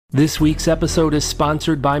This week's episode is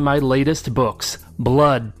sponsored by my latest books,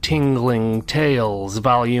 Blood Tingling Tales,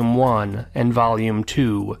 Volume 1 and Volume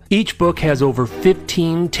 2. Each book has over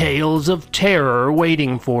 15 tales of terror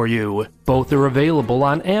waiting for you. Both are available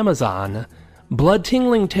on Amazon. Blood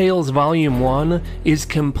Tingling Tales Volume 1 is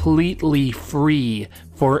completely free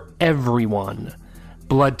for everyone.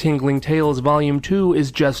 Blood Tingling Tales Volume 2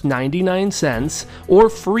 is just 99 cents, or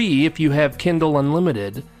free if you have Kindle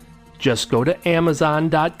Unlimited. Just go to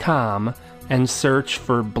Amazon.com and search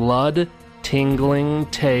for Blood Tingling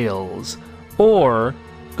Tales, or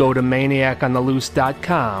go to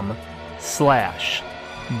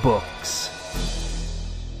maniacontheloose.com/books.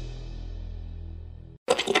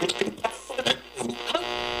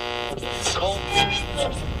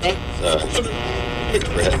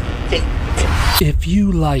 If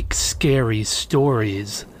you like scary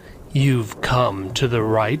stories, you've come to the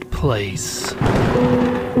right place.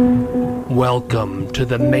 Welcome to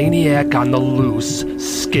the Maniac on the Loose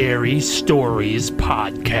Scary Stories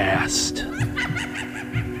podcast.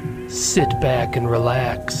 Sit back and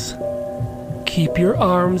relax. Keep your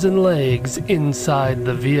arms and legs inside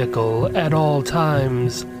the vehicle at all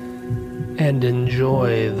times and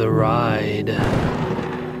enjoy the ride.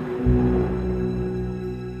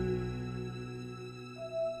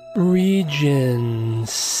 Region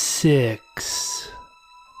 6.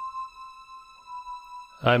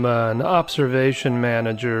 I'm an observation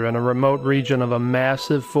manager in a remote region of a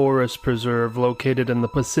massive forest preserve located in the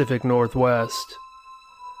Pacific Northwest.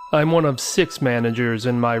 I'm one of 6 managers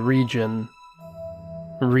in my region.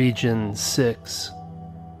 Region 6.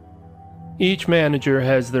 Each manager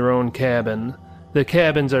has their own cabin. The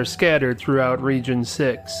cabins are scattered throughout Region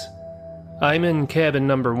 6. I'm in cabin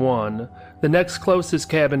number 1. The next closest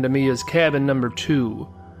cabin to me is cabin number 2.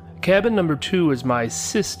 Cabin number 2 is my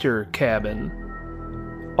sister cabin.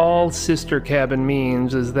 All sister cabin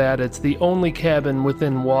means is that it's the only cabin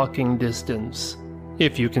within walking distance,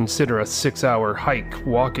 if you consider a 6-hour hike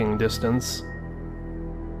walking distance.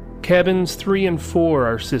 Cabins 3 and 4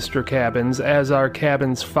 are sister cabins, as are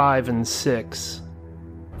cabins 5 and 6.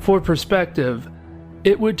 For perspective,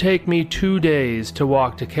 it would take me 2 days to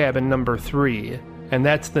walk to cabin number 3, and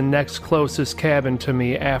that's the next closest cabin to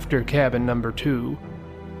me after cabin number 2.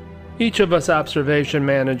 Each of us observation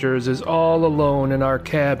managers is all alone in our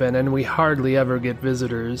cabin, and we hardly ever get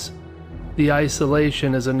visitors. The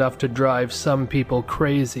isolation is enough to drive some people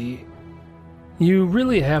crazy. You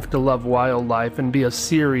really have to love wildlife and be a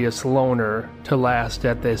serious loner to last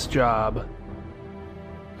at this job.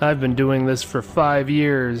 I've been doing this for 5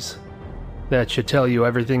 years. That should tell you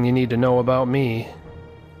everything you need to know about me.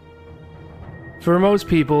 For most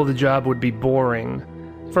people, the job would be boring.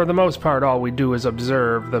 For the most part, all we do is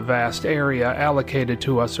observe the vast area allocated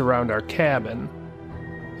to us around our cabin.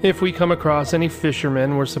 If we come across any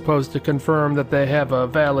fishermen, we're supposed to confirm that they have a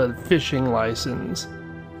valid fishing license.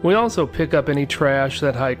 We also pick up any trash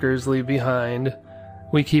that hikers leave behind.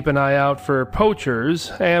 We keep an eye out for poachers,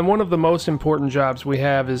 and one of the most important jobs we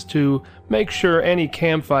have is to make sure any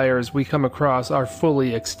campfires we come across are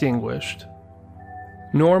fully extinguished.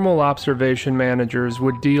 Normal observation managers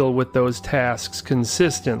would deal with those tasks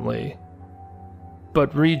consistently,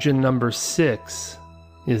 but Region number 6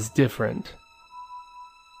 is different.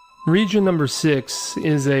 Region number 6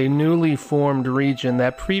 is a newly formed region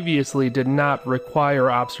that previously did not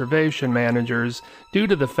require observation managers due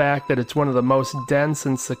to the fact that it's one of the most dense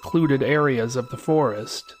and secluded areas of the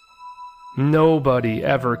forest. Nobody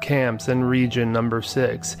ever camps in Region number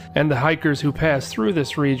 6, and the hikers who pass through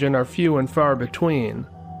this region are few and far between.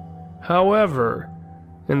 However,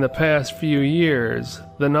 in the past few years,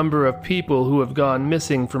 the number of people who have gone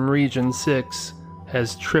missing from Region 6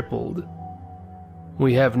 has tripled.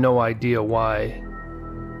 We have no idea why.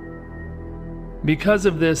 Because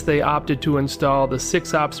of this, they opted to install the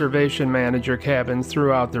 6 observation manager cabins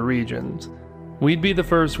throughout the regions. We'd be the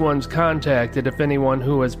first ones contacted if anyone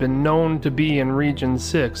who has been known to be in Region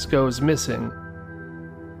 6 goes missing.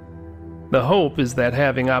 The hope is that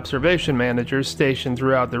having observation managers stationed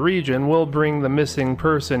throughout the region will bring the missing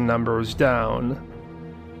person numbers down.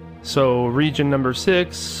 So Region number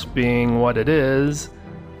 6, being what it is,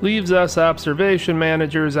 leaves us observation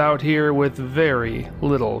managers out here with very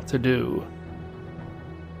little to do.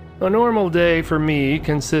 A normal day for me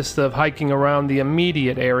consists of hiking around the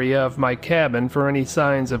immediate area of my cabin for any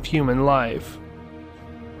signs of human life.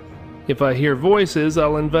 If I hear voices,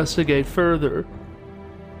 I'll investigate further,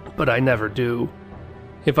 but I never do.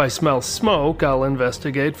 If I smell smoke, I'll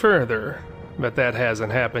investigate further, but that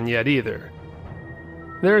hasn't happened yet either.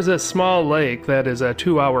 There's a small lake that is a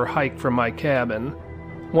 2-hour hike from my cabin.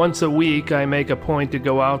 Once a week, I make a point to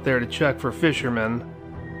go out there to check for fishermen.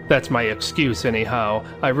 That's my excuse anyhow.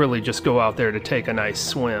 I really just go out there to take a nice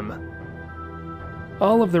swim.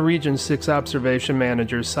 All of the Region 6 observation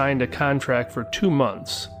managers signed a contract for 2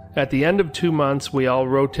 months. At the end of 2 months, we all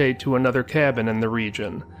rotate to another cabin in the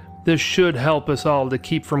region. This should help us all to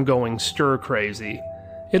keep from going stir-crazy.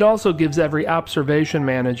 It also gives every observation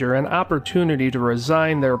manager an opportunity to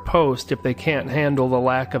resign their post if they can't handle the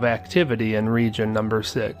lack of activity in Region Number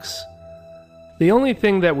 6. The only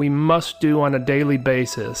thing that we must do on a daily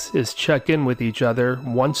basis is check in with each other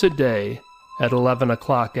once a day at 11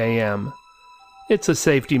 o'clock a.m. It's a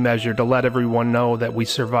safety measure to let everyone know that we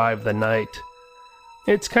survived the night.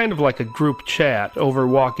 It's kind of like a group chat over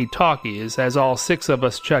walkie-talkies, as all 6 of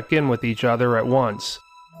us check in with each other at once.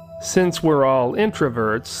 Since we're all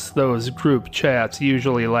introverts, those group chats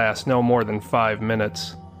usually last no more than 5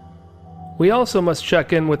 minutes. We also must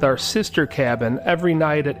check in with our sister cabin every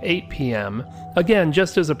night at 8 p.m., again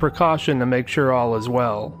just as a precaution to make sure all is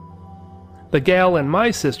well. The gal in my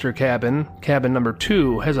sister cabin, cabin number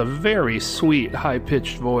 2, has a very sweet,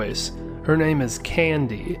 high-pitched voice. Her name is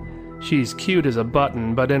Candy. She's cute as a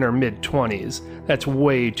button, but in her mid-20s. That's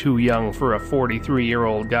way too young for a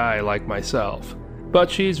 43-year-old guy like myself. But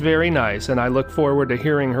she's very nice, and I look forward to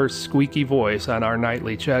hearing her squeaky voice on our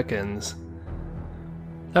nightly check-ins.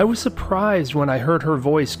 I was surprised when I heard her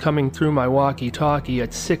voice coming through my walkie-talkie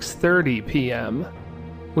at 6:30 p.m.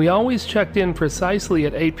 We always checked in precisely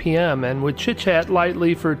at 8 p.m. and would chit-chat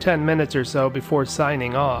lightly for 10 minutes or so before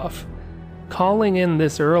signing off. Calling in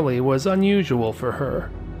this early was unusual for her.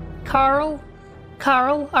 Carl?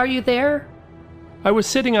 Carl, are you there? I was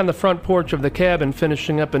sitting on the front porch of the cabin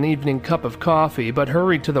finishing up an evening cup of coffee, but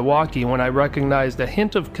hurried to the walkie when I recognized a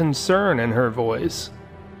hint of concern in her voice.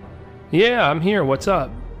 Yeah, I'm here. What's up?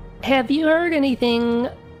 Have you heard anything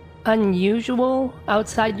unusual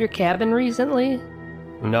outside your cabin recently?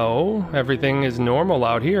 No, everything is normal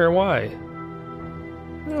out here. Why?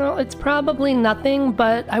 Well, it's probably nothing,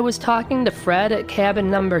 but I was talking to Fred at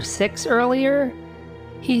cabin number 6 earlier.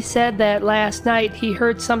 He said that last night he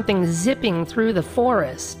heard something zipping through the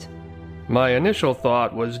forest. My initial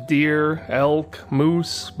thought was deer, elk,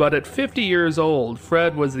 moose, but at 50 years old,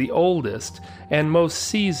 Fred was the oldest and most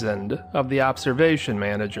seasoned of the observation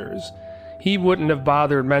managers. He wouldn't have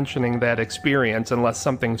bothered mentioning that experience unless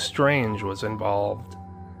something strange was involved.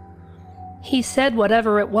 He said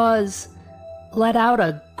whatever it was let out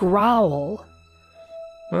a growl.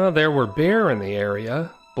 Well, there were bear in the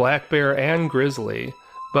area, black bear and grizzly,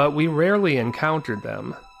 but we rarely encountered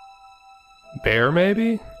them. Bear,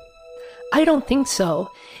 maybe? I don't think so.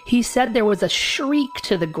 He said there was a shriek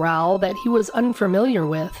to the growl that he was unfamiliar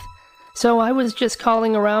with. So I was just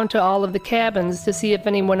calling around to all of the cabins to see if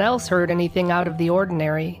anyone else heard anything out of the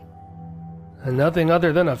ordinary. Nothing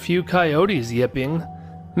other than a few coyotes yipping.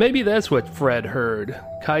 Maybe that's what Fred heard.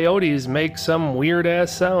 Coyotes make some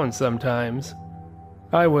weird-ass sound sometimes.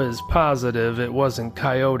 I was positive it wasn't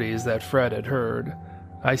coyotes that Fred had heard.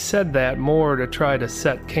 I said that more to try to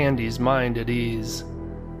set Candy's mind at ease.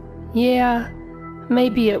 Yeah,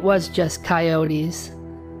 maybe it was just coyotes.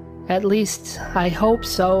 At least, I hope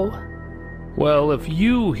so. Well, if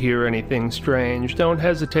you hear anything strange, don't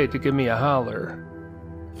hesitate to give me a holler.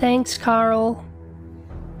 Thanks, Carl.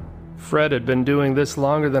 Fred had been doing this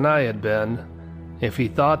longer than I had been. If he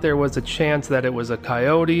thought there was a chance that it was a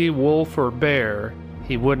coyote, wolf, or bear,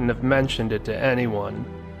 he wouldn't have mentioned it to anyone.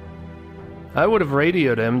 I would have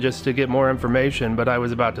radioed him just to get more information, but I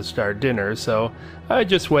was about to start dinner, so I'd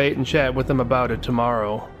just wait and chat with him about it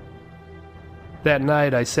tomorrow. That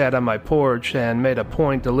night I sat on my porch and made a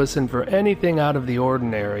point to listen for anything out of the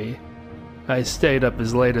ordinary. I stayed up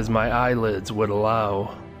as late as my eyelids would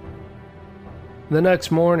allow. The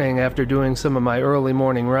next morning, after doing some of my early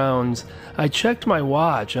morning rounds, I checked my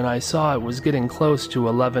watch and I saw it was getting close to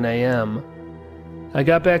 11 a.m. I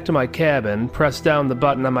got back to my cabin, pressed down the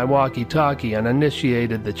button on my walkie-talkie, and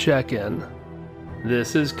initiated the check-in.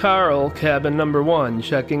 This is Carl, cabin number 1,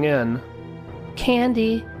 checking in.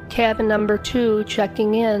 Candy, cabin number 2,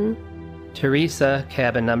 checking in. Teresa,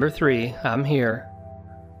 cabin number 3, I'm here.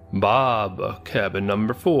 Bob, cabin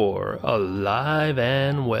number 4, alive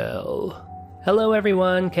and well. Hello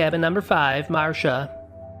everyone, cabin number 5, Marcia.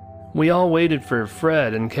 We all waited for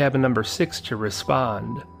Fred in cabin number 6 to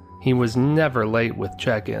respond. He was never late with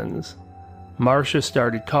check-ins. Marcia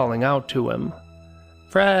started calling out to him.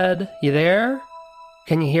 Fred, you there?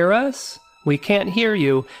 Can you hear us? We can't hear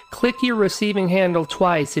you. Click your receiving handle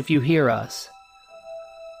twice if you hear us.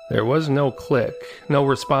 There was no click, no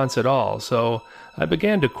response at all, so I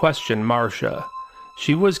began to question Marcia.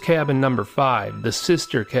 She was cabin number 5, the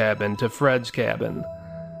sister cabin to Fred's cabin.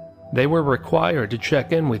 They were required to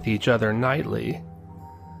check in with each other nightly.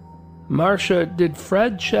 Marcia, did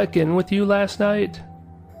Fred check in with you last night?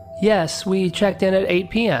 Yes, we checked in at 8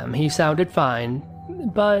 p.m. He sounded fine,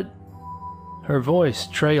 but... Her voice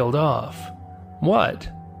trailed off. What?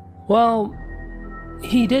 Well,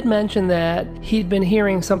 he did mention that he'd been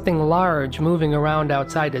hearing something large moving around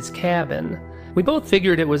outside his cabin. We both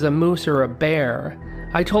figured it was a moose or a bear.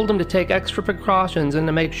 I told him to take extra precautions and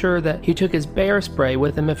to make sure that he took his bear spray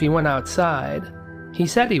with him if he went outside. He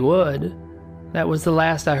said he would. That was the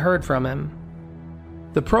last I heard from him.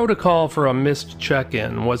 The protocol for a missed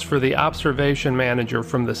check-in was for the observation manager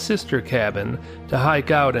from the sister cabin to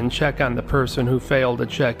hike out and check on the person who failed to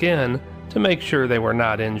check in to make sure they were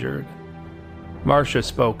not injured. Marcia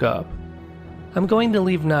spoke up. I'm going to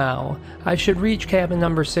leave now. I should reach cabin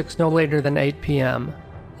number 6 no later than 8 p.m.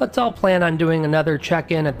 Let's all plan on doing another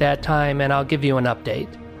check-in at that time and I'll give you an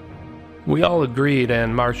update. We all agreed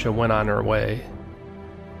and Marcia went on her way.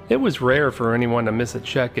 It was rare for anyone to miss a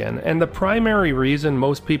check-in, and the primary reason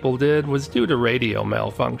most people did was due to radio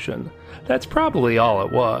malfunction. That's probably all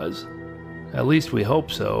it was. At least we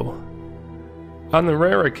hope so. On the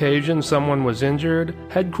rare occasion someone was injured,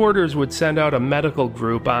 headquarters would send out a medical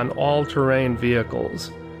group on all-terrain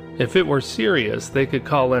vehicles. If it were serious, they could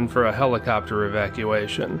call in for a helicopter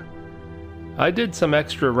evacuation. I did some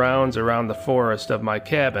extra rounds around the forest of my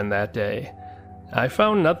cabin that day. I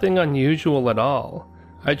found nothing unusual at all.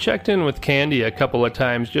 I checked in with Candy a couple of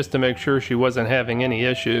times just to make sure she wasn't having any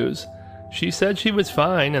issues. She said she was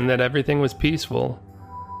fine and that everything was peaceful.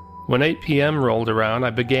 When 8 p.m. rolled around,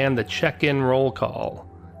 I began the check-in roll call.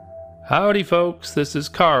 Howdy folks, this is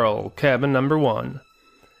Carl, cabin number 1.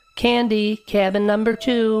 Candy, cabin number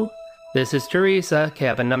 2. This is Teresa,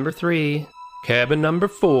 cabin number 3. Cabin number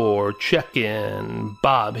 4, check-in,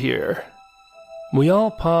 Bob here. We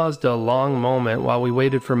all paused a long moment while we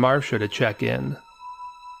waited for Marcia to check in.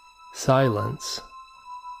 Silence.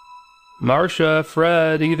 Marcia,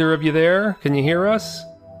 Fred, either of you there? Can you hear us?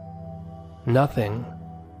 Nothing.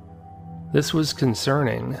 This was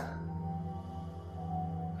concerning.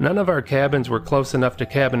 None of our cabins were close enough to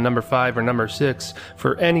cabin number 5 or number 6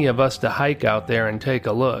 for any of us to hike out there and take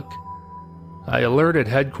a look. I alerted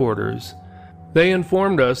headquarters. They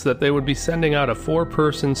informed us that they would be sending out a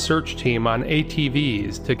 4-person search team on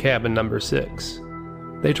ATVs to cabin number 6.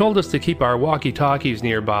 They told us to keep our walkie-talkies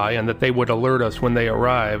nearby and that they would alert us when they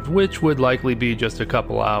arrived, which would likely be just a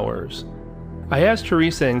couple hours. I asked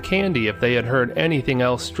Teresa and Candy if they had heard anything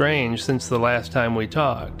else strange since the last time we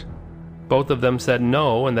talked. Both of them said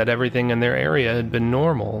no and that everything in their area had been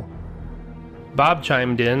normal. Bob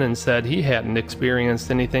chimed in and said he hadn't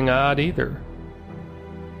experienced anything odd either.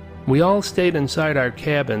 We all stayed inside our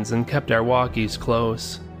cabins and kept our walkies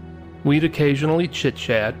close. We'd occasionally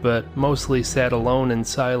chit-chat, but mostly sat alone in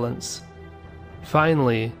silence.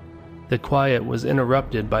 Finally, the quiet was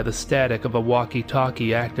interrupted by the static of a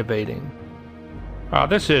walkie-talkie activating.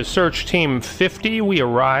 This is Search Team 50. We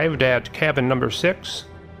arrived at cabin number 6.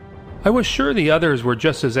 I was sure the others were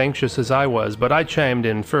just as anxious as I was, but I chimed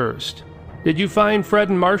in first. Did you find Fred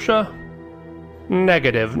and Marcia?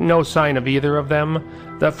 Negative. No sign of either of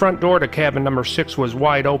them. The front door to cabin number 6 was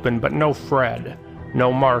wide open, but no Fred.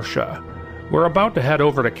 No Marcia. We're about to head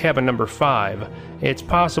over to cabin number 5. It's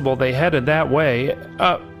possible they headed that way.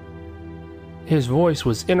 His voice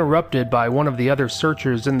was interrupted by one of the other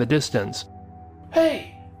searchers in the distance.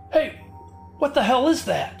 Hey, what the hell is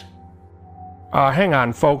that? Hang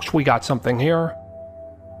on, folks, we got something here.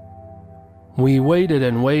 We waited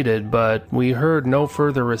and waited, but we heard no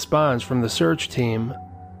further response from the search team.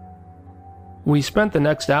 We spent the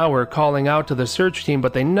next hour calling out to the search team,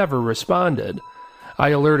 but they never responded. I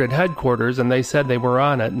alerted headquarters and they said they were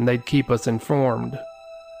on it and they'd keep us informed.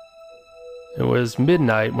 It was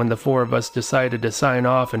midnight when the 4 of us decided to sign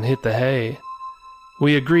off and hit the hay.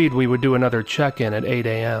 We agreed we would do another check-in at 8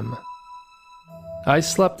 a.m. I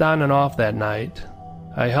slept on and off that night.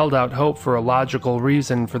 I held out hope for a logical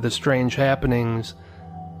reason for the strange happenings,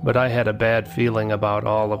 but I had a bad feeling about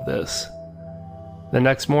all of this. The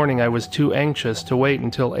next morning I was too anxious to wait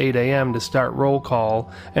until 8 a.m. to start roll call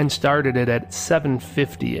and started it at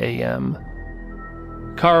 7:50 a.m.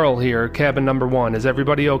 Carl here, cabin number 1. Is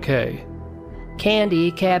everybody okay? Candy,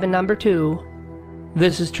 cabin number 2.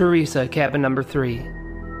 This is Teresa, cabin number 3.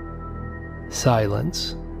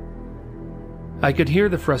 Silence. I could hear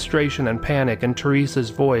the frustration and panic in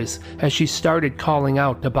Teresa's voice as she started calling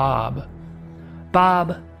out to Bob.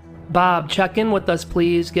 Bob, check in with us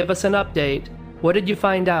please, give us an update. What did you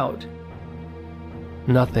find out?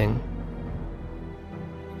 Nothing.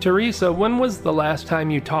 Teresa, when was the last time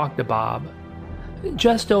you talked to Bob?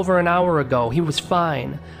 Just over an hour ago. He was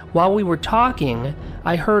fine. While we were talking,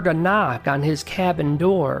 I heard a knock on his cabin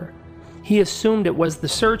door. He assumed it was the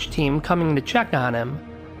search team coming to check on him.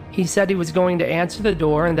 He said he was going to answer the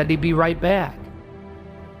door and that he'd be right back.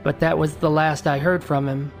 But that was the last I heard from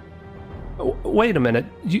him. Wait a minute.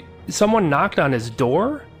 Someone knocked on his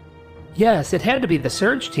door? Yes, it had to be the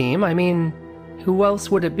search team. I mean, who else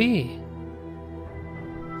would it be?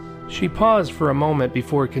 She paused for a moment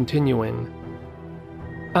before continuing.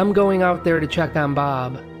 I'm going out there to check on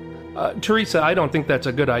Bob. Teresa, I don't think that's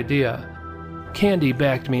a good idea. Candy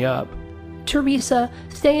backed me up. Teresa,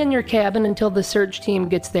 stay in your cabin until the search team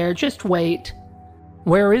gets there. Just wait.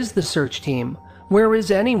 Where is the search team? Where is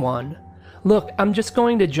anyone? Look, I'm just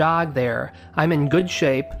going to jog there. I'm in good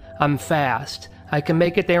shape. I'm fast. I can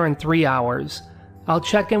make it there in 3 hours. I'll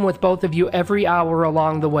check in with both of you every hour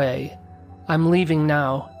along the way. I'm leaving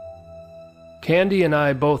now. Candy and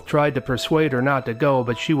I both tried to persuade her not to go,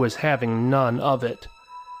 but she was having none of it.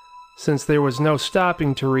 Since there was no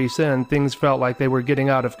stopping Teresa and things felt like they were getting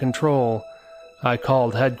out of control, I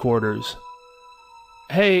called headquarters.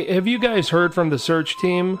 Hey, have you guys heard from the search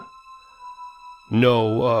team?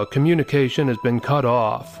 No, communication has been cut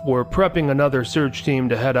off. We're prepping another search team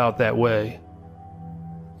to head out that way.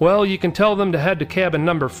 Well, you can tell them to head to cabin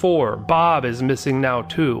number 4. Bob is missing now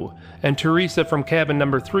too, and Teresa from cabin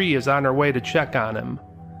number 3 is on her way to check on him.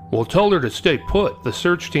 Well, tell her to stay put. The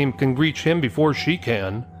search team can reach him before she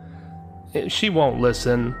can. She won't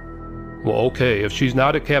listen. Well, okay, if she's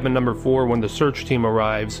not at cabin number 4 when the search team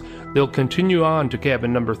arrives, they'll continue on to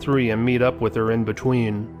cabin number 3 and meet up with her in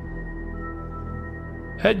between.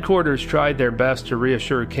 Headquarters tried their best to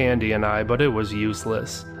reassure Candy and I, but it was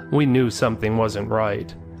useless. We knew something wasn't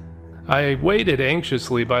right. I waited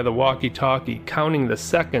anxiously by the walkie-talkie, counting the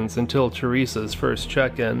seconds until Teresa's first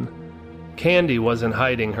check-in. Candy wasn't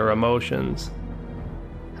hiding her emotions.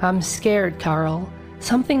 I'm scared, Carl.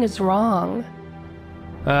 Something is wrong.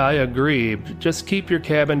 I agree. Just keep your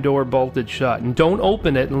cabin door bolted shut, and don't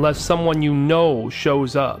open it unless someone you know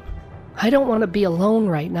shows up. I don't want to be alone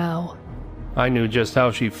right now. I knew just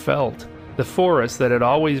how she felt. The forest that had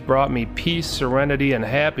always brought me peace, serenity, and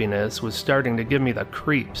happiness was starting to give me the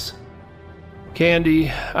creeps. Candy,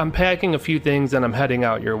 I'm packing a few things and I'm heading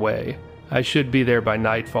out your way. I should be there by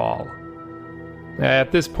nightfall.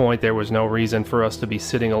 At this point, there was no reason for us to be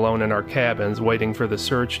sitting alone in our cabins waiting for the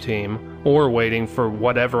search team, or waiting for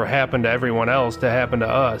whatever happened to everyone else to happen to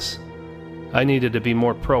us. I needed to be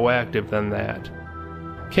more proactive than that.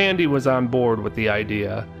 Candy was on board with the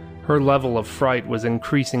idea. Her level of fright was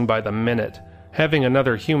increasing by the minute. Having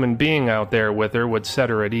another human being out there with her would set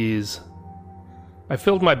her at ease. I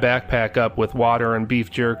filled my backpack up with water and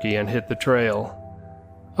beef jerky and hit the trail.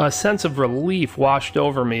 A sense of relief washed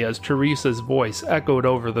over me as Teresa's voice echoed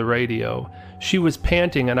over the radio. She was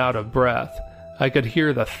panting and out of breath. I could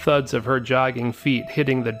hear the thuds of her jogging feet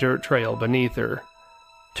hitting the dirt trail beneath her.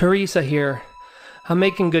 Teresa here. I'm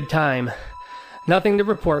making good time. Nothing to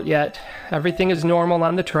report yet. Everything is normal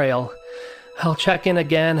on the trail. I'll check in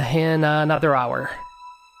again in another hour.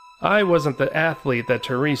 I wasn't the athlete that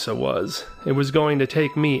Teresa was. It was going to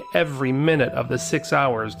take me every minute of the 6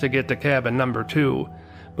 hours to get to cabin number 2,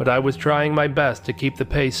 but I was trying my best to keep the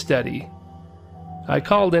pace steady. I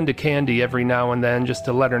called into Candy every now and then just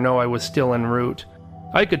to let her know I was still en route.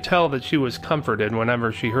 I could tell that she was comforted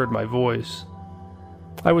whenever she heard my voice.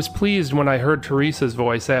 I was pleased when I heard Teresa's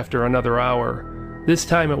voice after another hour. This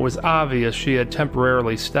time it was obvious she had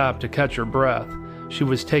temporarily stopped to catch her breath. She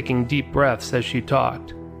was taking deep breaths as she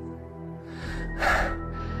talked.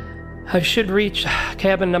 I should reach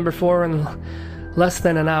cabin number 4 in less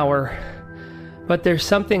than an hour, but there's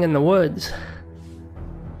something in the woods.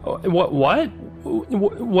 What?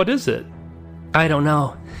 What is it? I don't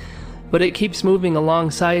know, but it keeps moving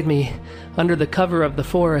alongside me under the cover of the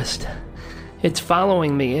forest. It's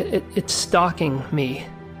following me. It's stalking me.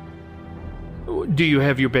 Do you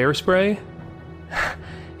have your bear spray?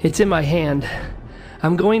 It's in my hand.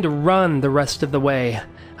 I'm going to run the rest of the way.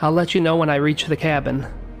 I'll let you know when I reach the cabin.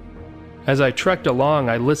 As I trekked along,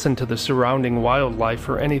 I listened to the surrounding wildlife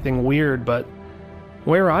for anything weird, but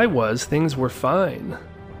where I was, things were fine.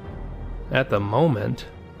 At the moment,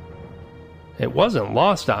 it wasn't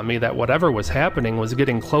lost on me that whatever was happening was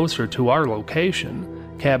getting closer to our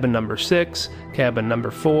location. Cabin number 6, cabin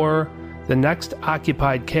number 4. The next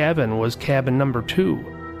occupied cabin was cabin number 2,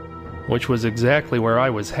 which was exactly where I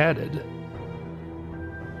was headed.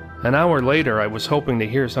 An hour later, I was hoping to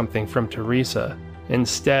hear something from Teresa.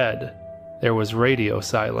 Instead, there was radio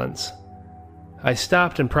silence. I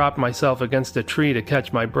stopped and propped myself against a tree to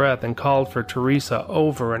catch my breath and called for Teresa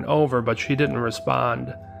over and over, but she didn't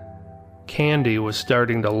respond. Candy was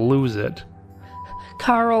starting to lose it.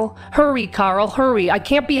 Carl, hurry, Carl, hurry. I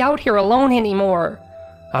can't be out here alone anymore.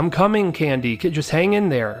 I'm coming, Candy. Just hang in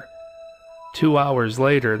there. 2 hours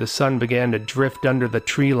later, the sun began to drift under the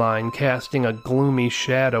tree line, casting a gloomy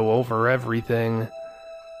shadow over everything.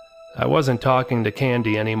 I wasn't talking to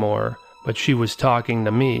Candy anymore, but she was talking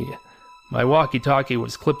to me. My walkie-talkie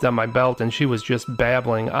was clipped on my belt, and she was just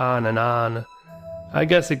babbling on and on. I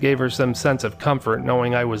guess it gave her some sense of comfort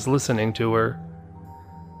knowing I was listening to her.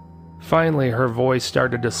 Finally, her voice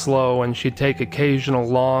started to slow, and she'd take occasional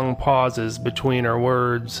long pauses between her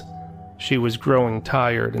words. She was growing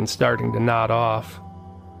tired and starting to nod off.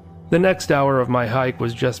 The next hour of my hike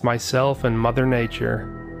was just myself and Mother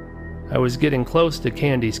Nature. I was getting close to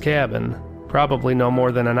Candy's cabin, probably no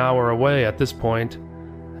more than an hour away at this point.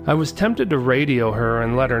 I was tempted to radio her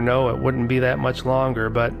and let her know it wouldn't be that much longer,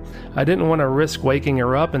 but I didn't want to risk waking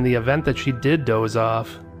her up in the event that she did doze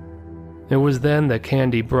off. It was then that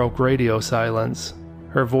Candy broke radio silence.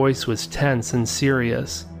 Her voice was tense and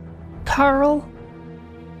serious. Carl,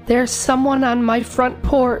 there's someone on my front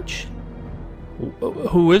porch.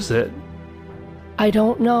 Who is it? I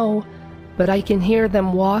don't know, but I can hear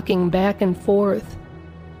them walking back and forth.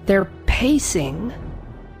 They're pacing.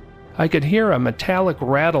 I could hear a metallic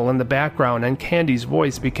rattle in the background, and Candy's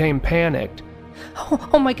voice became panicked.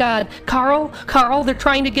 Oh my God, Carl, they're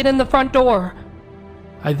trying to get in the front door.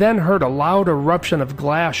 I then heard a loud eruption of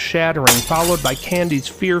glass shattering, followed by Candy's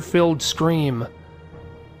fear-filled scream.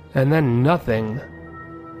 And then nothing.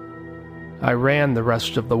 I ran the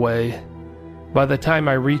rest of the way. By the time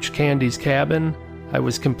I reached Candy's cabin, I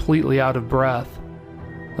was completely out of breath.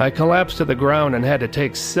 I collapsed to the ground and had to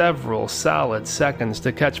take several solid seconds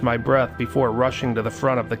to catch my breath before rushing to the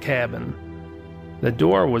front of the cabin. The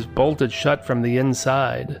door was bolted shut from the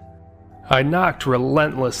inside. I knocked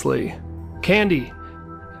relentlessly. Candy!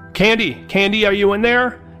 Candy! Candy, are you in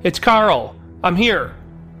there? It's Carl! I'm here!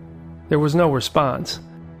 There was no response.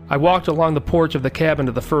 I walked along the porch of the cabin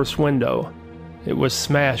to the first window. It was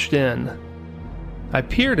smashed in. I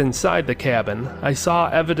peered inside the cabin. I saw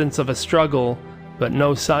evidence of a struggle, but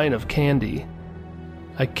no sign of Candy.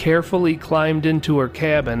 I carefully climbed into her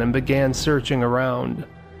cabin and began searching around.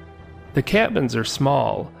 The cabins are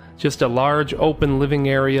small, just a large open living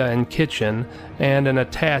area and kitchen, and an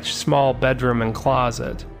attached small bedroom and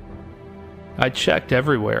closet. I checked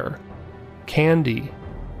everywhere. Candy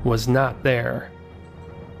was not there.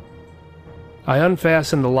 I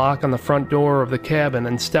unfastened the lock on the front door of the cabin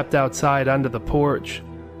and stepped outside onto the porch.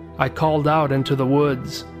 I called out into the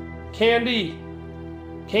woods. Candy!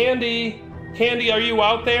 Candy! Candy, are you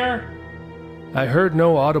out there? I heard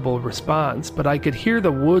no audible response, but I could hear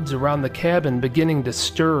the woods around the cabin beginning to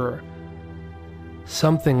stir.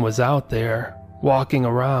 Something was out there, walking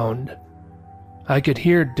around. I could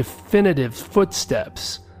hear definitive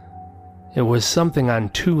footsteps. It was something on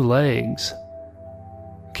 2 legs.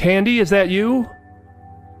 Candy, is that you?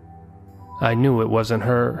 I knew it wasn't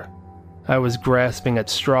her. I was grasping at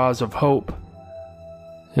straws of hope.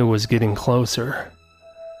 It was getting closer.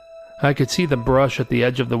 I could see the brush at the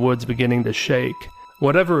edge of the woods beginning to shake.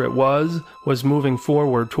 Whatever it was moving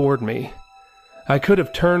forward toward me. I could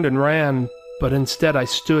have turned and ran, but instead I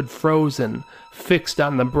stood frozen, fixed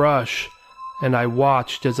on the brush, and I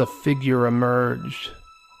watched as a figure emerged.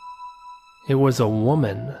 It was a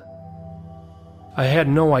woman. I had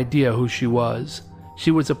no idea who she was.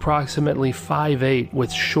 She was approximately 5'8"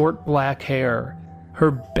 with short black hair.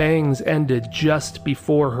 Her bangs ended just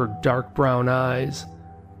before her dark brown eyes.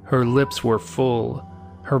 Her lips were full.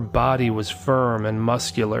 Her body was firm and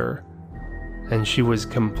muscular. And she was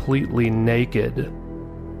completely naked.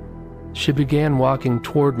 She began walking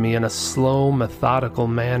toward me in a slow, methodical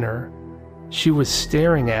manner. She was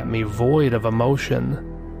staring at me, void of emotion.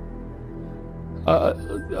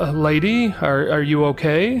 Lady, are you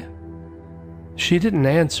okay? She didn't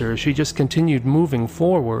answer. She just continued moving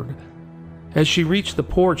forward. As she reached the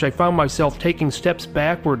porch, I found myself taking steps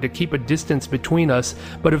backward to keep a distance between us,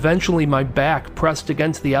 but eventually my back pressed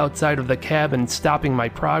against the outside of the cabin, stopping my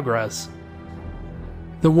progress.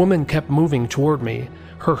 The woman kept moving toward me.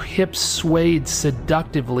 Her hips swayed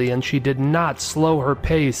seductively, and she did not slow her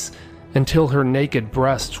pace until her naked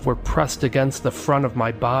breasts were pressed against the front of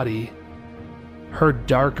my body. Her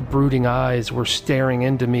dark, brooding eyes were staring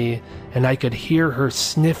into me, and I could hear her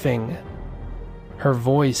sniffing. Her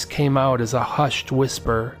voice came out as a hushed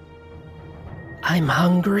whisper. "I'm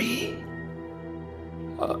hungry."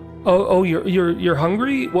 You're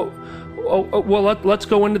hungry? Well, let's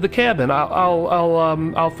go into the cabin.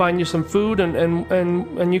 I'll find you some food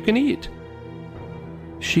and you can eat.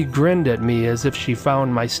 She grinned at me as if she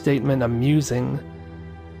found my statement amusing.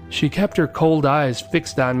 She kept her cold eyes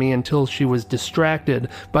fixed on me until she was distracted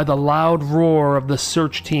by the loud roar of the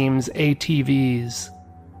search team's ATVs.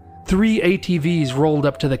 3 ATVs rolled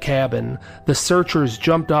up to the cabin. The searchers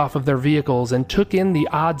jumped off of their vehicles and took in the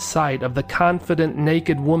odd sight of the confident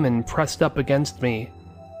naked woman pressed up against me.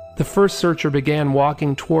 The first searcher began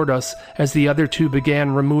walking toward us as the other 2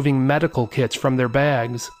 began removing medical kits from their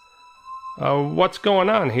bags. What's going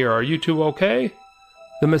on here? Are you 2 okay?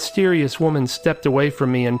 The mysterious woman stepped away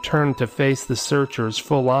from me and turned to face the searchers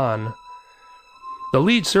full on. The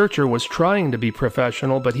lead searcher was trying to be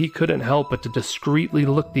professional, but he couldn't help but to discreetly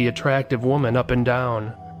look the attractive woman up and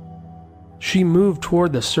down. She moved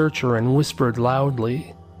toward the searcher and whispered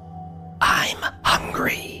loudly, "I'm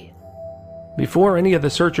hungry." Before any of the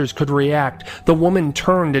searchers could react, the woman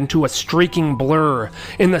turned into a streaking blur.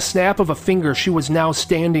 In the snap of a finger, she was now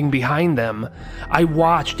standing behind them. I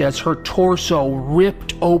watched as her torso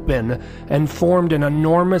ripped open and formed an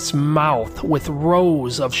enormous mouth with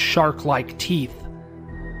rows of shark-like teeth.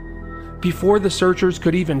 Before the searchers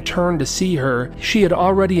could even turn to see her, she had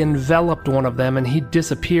already enveloped one of them and he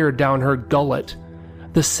disappeared down her gullet.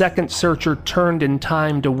 The second searcher turned in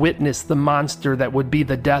time to witness the monster that would be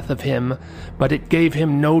the death of him, but it gave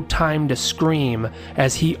him no time to scream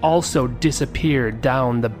as he also disappeared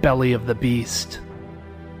down the belly of the beast.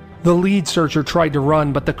 The lead searcher tried to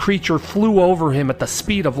run, but the creature flew over him at the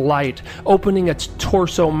speed of light, opening its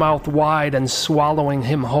torso mouth wide and swallowing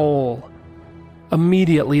him whole.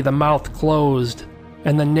 Immediately the mouth closed,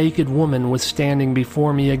 and the naked woman was standing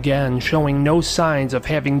before me again, showing no signs of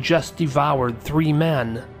having just devoured 3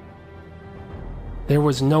 men. There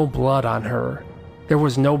was no blood on her. There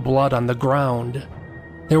was no blood on the ground.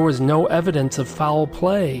 There was no evidence of foul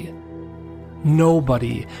play.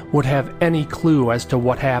 Nobody would have any clue as to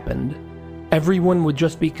what happened. Everyone would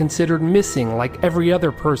just be considered missing like every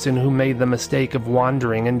other person who made the mistake of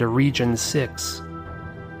wandering into Region 6.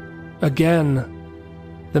 Again,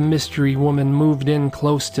 the mystery woman moved in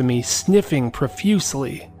close to me, sniffing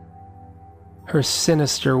profusely. Her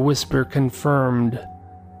sinister whisper confirmed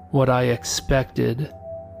what I expected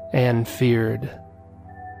and feared.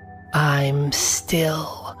 "I'm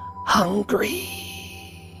still hungry."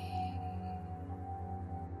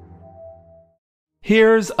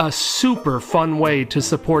 Here's a super fun way to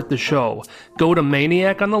support the show. Go to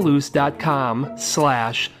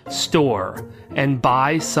maniacontheloose.com/store and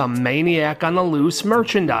buy some Maniac on the Loose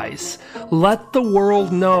merchandise. Let the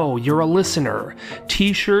world know you're a listener.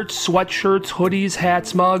 T-shirts, sweatshirts, hoodies,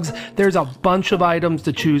 hats, mugs, there's a bunch of items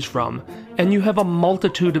to choose from. And you have a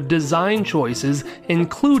multitude of design choices,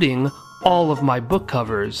 including all of my book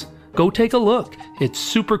covers. Go take a look. It's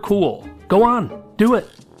super cool. Go on, do it.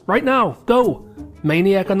 Right now, go.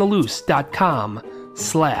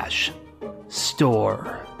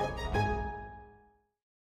 maniacontheloose.com/store.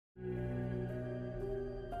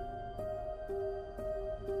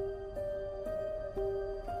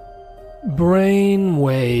 Brain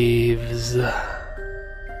waves.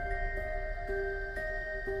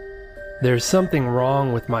 There's something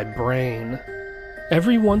wrong with my brain.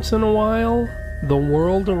 Every once in a while, the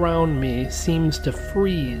world around me seems to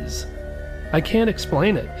freeze. I can't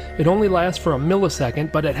explain it. It only lasts for a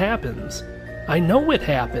millisecond, but it happens. I know it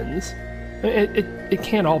happens. It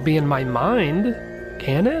can't all be in my mind,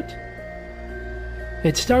 can it?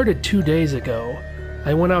 It started 2 days ago.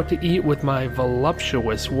 I went out to eat with my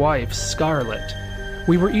voluptuous wife, Scarlett.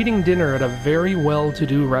 We were eating dinner at a very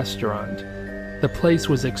well-to-do restaurant. The place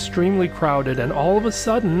was extremely crowded, and all of a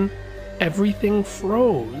sudden, everything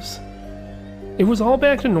froze. It was all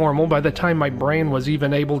back to normal by the time my brain was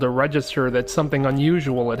even able to register that something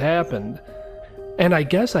unusual had happened. And I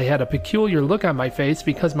guess I had a peculiar look on my face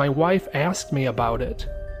because my wife asked me about it.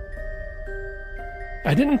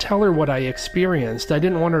 I didn't tell her what I experienced. I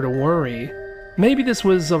didn't want her to worry. Maybe this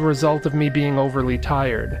was a result of me being overly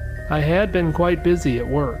tired. I had been quite busy at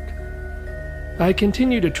work. I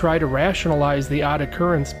continued to try to rationalize the odd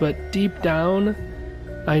occurrence, but deep down,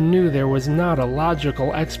 I knew there was not a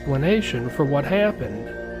logical explanation for what happened.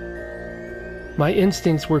 My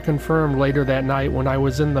instincts were confirmed later that night when I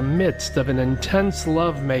was in the midst of an intense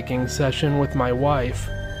love-making session with my wife.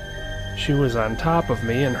 She was on top of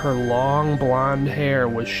me and her long blonde hair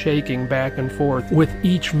was shaking back and forth with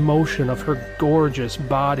each motion of her gorgeous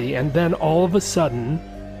body, and then all of a sudden,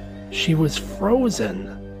 she was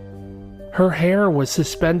frozen. Her hair was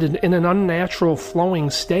suspended in an unnatural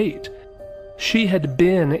flowing state. She had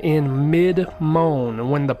been in mid-moan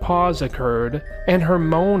when the pause occurred, and her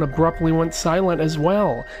moan abruptly went silent as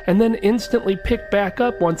well, and then instantly picked back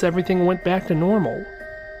up once everything went back to normal.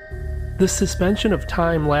 The suspension of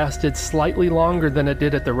time lasted slightly longer than it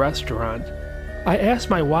did at the restaurant. I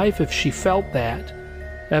asked my wife if she felt that,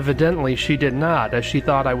 Evidently she did not, as she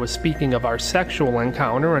thought I was speaking of our sexual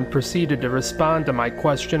encounter and proceeded to respond to my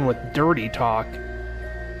question with dirty talk.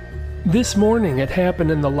 This morning it happened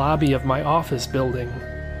in the lobby of my office building.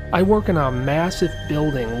 I work in a massive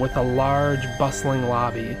building with a large, bustling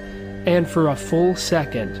lobby, and for a full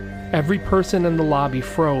second, every person in the lobby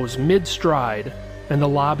froze mid-stride, and the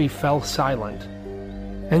lobby fell silent.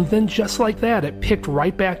 And then just like that, it picked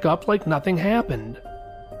right back up like nothing happened.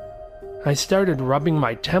 I started rubbing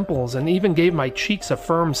my temples and even gave my cheeks a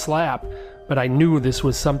firm slap, but I knew this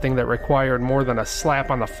was something that required more than a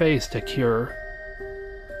slap on the face to cure.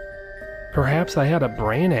 Perhaps I had a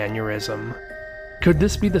brain aneurysm. Could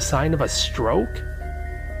this be the sign of a stroke?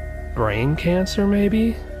 Brain cancer,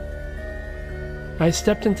 maybe? I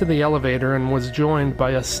stepped into the elevator and was joined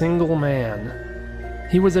by a single man.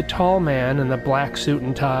 He was a tall man in a black suit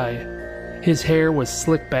and tie. His hair was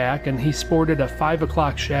slicked back and he sported a 5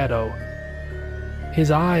 o'clock shadow.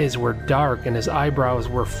 His eyes were dark and his eyebrows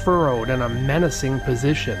were furrowed in a menacing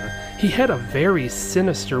position. He had a very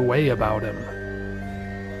sinister way about him.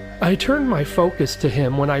 I turned my focus to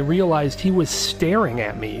him when I realized he was staring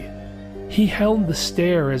at me. He held the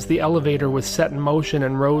stare as the elevator was set in motion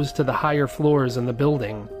and rose to the higher floors in the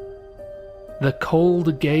building. The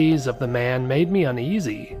cold gaze of the man made me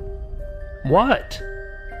uneasy. What?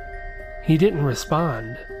 He didn't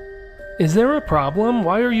respond. Is there a problem?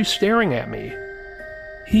 Why are you staring at me?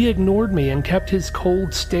 He ignored me and kept his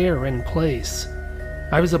cold stare in place.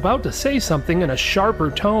 I was about to say something in a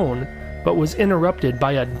sharper tone, but was interrupted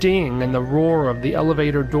by a ding and the roar of the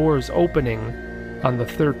elevator doors opening on the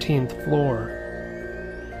 13th floor.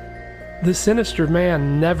 The sinister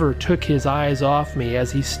man never took his eyes off me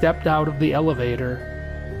as he stepped out of the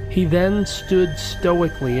elevator. He then stood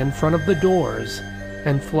stoically in front of the doors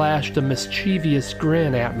and flashed a mischievous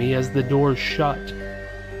grin at me as the doors shut.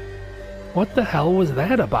 What the hell was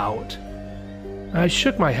that about? I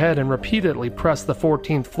shook my head and repeatedly pressed the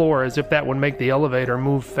 14th floor as if that would make the elevator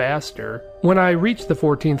move faster. When I reached the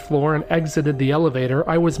 14th floor and exited the elevator,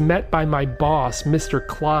 I was met by my boss, Mr.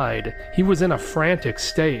 Clyde. He was in a frantic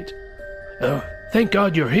state. Thank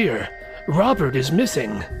God you're here. Robert is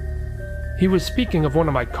missing. He was speaking of one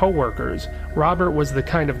of my coworkers. Robert was the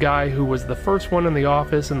kind of guy who was the first one in the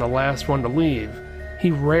office and the last one to leave. He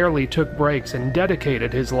rarely took breaks and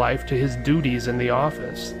dedicated his life to his duties in the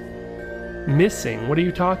office. Missing? What are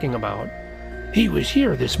you talking about? He was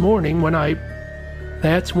here this morning when I...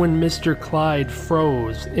 That's when Mr. Clyde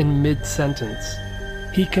froze in mid-sentence.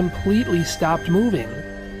 He completely stopped moving.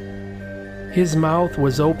 His mouth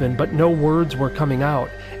was open, but no words were coming out,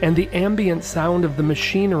 and the ambient sound of the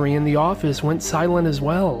machinery in the office went silent as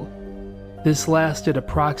well. This lasted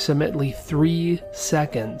approximately 3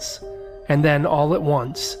 seconds, and then all at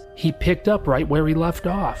once, he picked up right where he left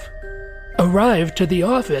off. Arrived to the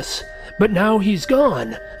office, but now he's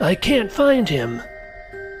gone. I can't find him.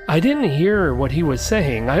 I didn't hear what he was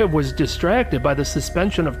saying. I was distracted by the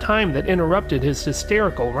suspension of time that interrupted his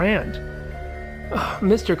hysterical rant.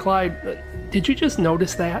 Mr. Clyde, did you just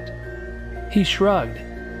notice that? He shrugged.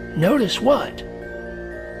 Notice what?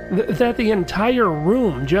 That the entire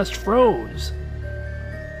room just froze.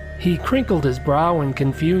 He crinkled his brow in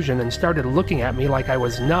confusion and started looking at me like I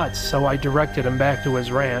was nuts, so I directed him back to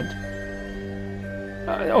his rant.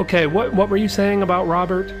 Okay, what were you saying about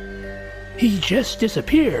Robert? He just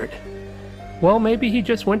disappeared. Well, maybe he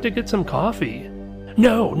just went to get some coffee.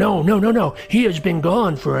 No. He has been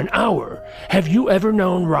gone for an hour. Have you ever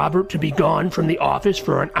known Robert to be gone from the office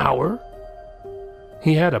for an hour?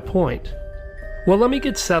 He had a point. Well, let me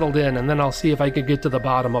get settled in and then I'll see if I can get to the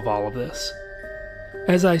bottom of all of this.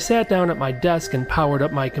 As I sat down at my desk and powered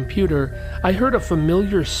up my computer, I heard a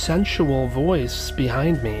familiar sensual voice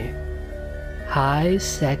behind me. Hi,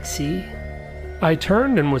 sexy. I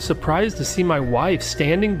turned and was surprised to see my wife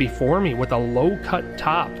standing before me with a low-cut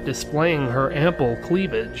top displaying her ample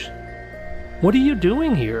cleavage. What are you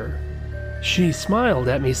doing here? She smiled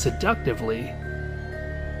at me seductively.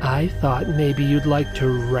 I thought maybe you'd like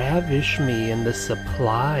to ravish me in the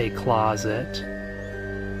supply closet.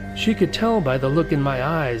 She could tell by the look in my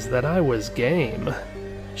eyes that I was game.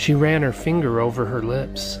 She ran her finger over her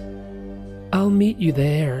lips. I'll meet you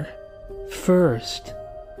there. First,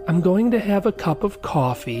 I'm going to have a cup of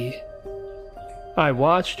coffee. I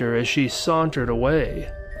watched her as she sauntered away.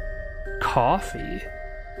 Coffee?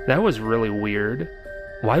 That was really weird.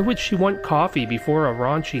 Why would she want coffee before a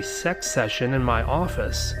raunchy sex session in my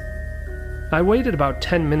office? I waited about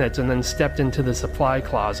 10 minutes and then stepped into the supply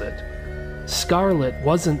closet. Scarlett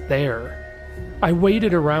wasn't there. I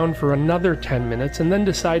waited around for another 10 minutes and then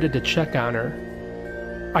decided to check on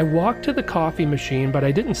her. I walked to the coffee machine, but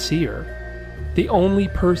I didn't see her. The only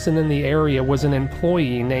person in the area was an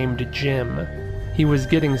employee named Jim. He was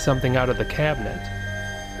getting something out of the cabinet.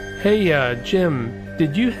 "Hey, Jim,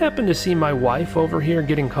 did you happen to see my wife over here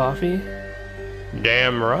getting coffee?"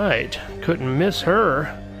 "Damn right. Couldn't miss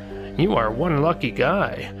her. You are one lucky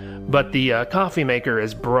guy. But the coffee maker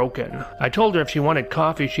is broken. I told her if she wanted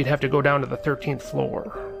coffee, she'd have to go down to the 13th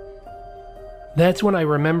floor." That's when I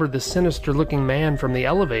remembered the sinister-looking man from the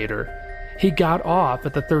elevator. He got off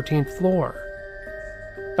at the 13th floor.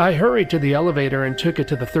 I hurried to the elevator and took it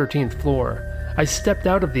to the 13th floor. I stepped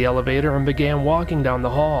out of the elevator and began walking down the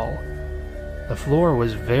hall. The floor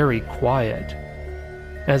was very quiet.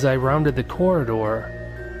 As I rounded the corridor,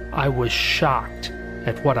 I was shocked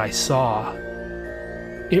at what I saw.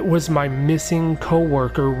 It was my missing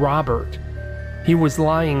coworker, Robert. He was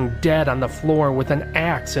lying dead on the floor with an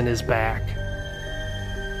axe in his back.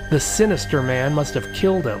 The sinister man must have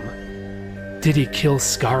killed him. Did he kill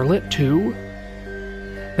Scarlett too?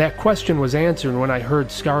 That question was answered when I heard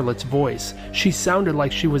Scarlett's voice. She sounded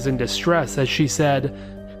like she was in distress as she said,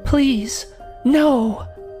 "Please, no."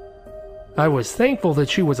 I was thankful that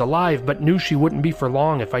she was alive, but knew she wouldn't be for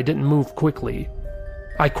long if I didn't move quickly.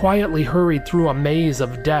 I quietly hurried through a maze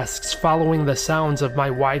of desks, following the sounds of my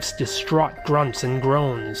wife's distraught grunts and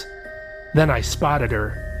groans. Then I spotted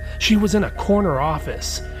her. She was in a corner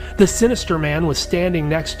office. The sinister man was standing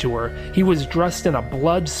next to her. He was dressed in a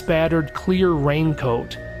blood-spattered clear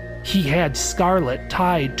raincoat. He had Scarlett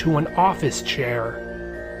tied to an office chair.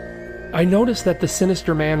 I noticed that the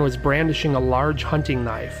sinister man was brandishing a large hunting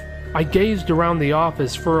knife. I gazed around the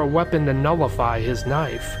office for a weapon to nullify his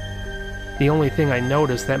knife. The only thing I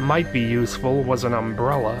noticed that might be useful was an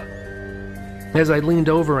umbrella. As I leaned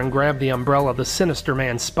over and grabbed the umbrella, the sinister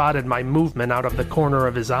man spotted my movement out of the corner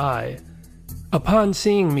of his eye. Upon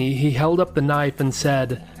seeing me, he held up the knife and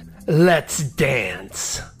said, "Let's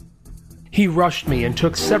dance." He rushed me and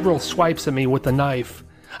took several swipes at me with the knife.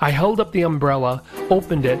 I held up the umbrella,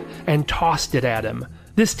 opened it, and tossed it at him.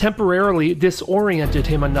 This temporarily disoriented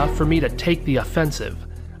him enough for me to take the offensive.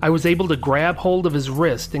 I was able to grab hold of his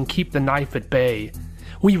wrist and keep the knife at bay.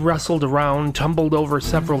 We wrestled around, tumbled over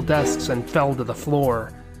several desks, and fell to the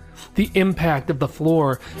floor. The impact of the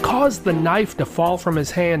floor caused the knife to fall from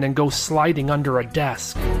his hand and go sliding under a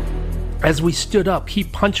desk. As we stood up, he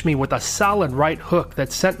punched me with a solid right hook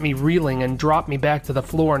that sent me reeling and dropped me back to the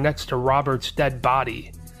floor next to Robert's dead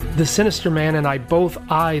body. The sinister man and I both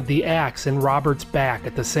eyed the axe in Robert's back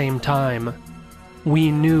at the same time.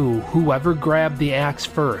 We knew whoever grabbed the axe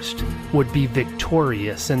first would be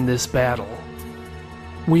victorious in this battle.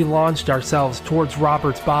 We launched ourselves towards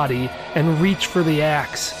Robert's body and reached for the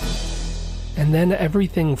axe. And then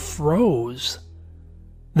everything froze.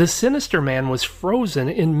 The sinister man was frozen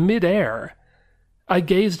in midair. I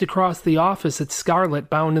gazed across the office at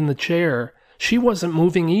Scarlett bound in the chair. She wasn't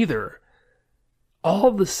moving either.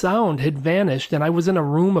 All the sound had vanished and I was in a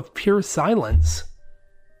room of pure silence.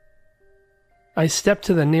 I stepped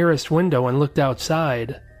to the nearest window and looked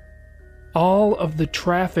outside. All of the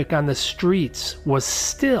traffic on the streets was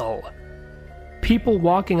still. People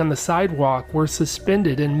walking on the sidewalk were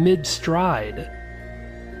suspended in mid-stride.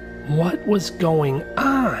 What was going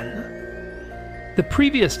on? The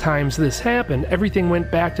previous times this happened, everything went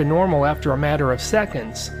back to normal after a matter of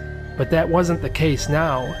seconds, but that wasn't the case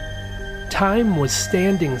now. Time was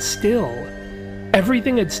standing still.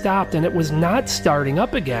 Everything had stopped and it was not starting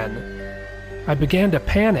up again. I began to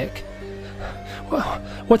panic.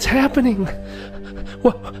 What's happening?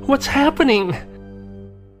 What's happening?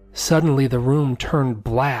 Suddenly the room turned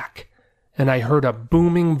black, and I heard a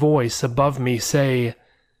booming voice above me say,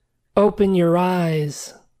 "Open your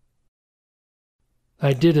eyes."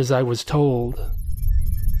 I did as I was told.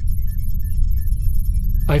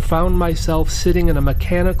 I found myself sitting in a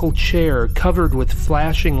mechanical chair covered with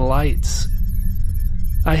flashing lights.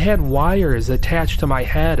 I had wires attached to my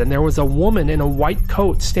head, and there was a woman in a white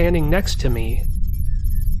coat standing next to me.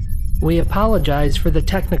 We apologize for the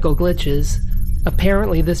technical glitches.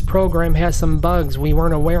 Apparently this program has some bugs we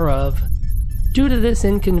weren't aware of. Due to this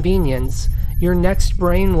inconvenience, your next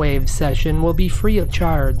brainwave session will be free of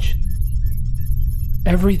charge.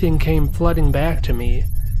 Everything came flooding back to me.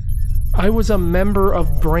 I was a member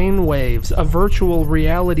of Brainwaves, a virtual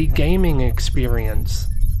reality gaming experience.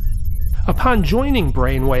 Upon joining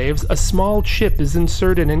Brainwaves, a small chip is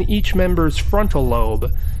inserted in each member's frontal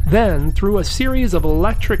lobe. Then, through a series of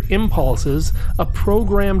electric impulses, a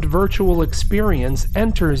programmed virtual experience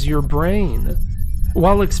enters your brain.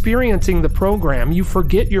 While experiencing the program, you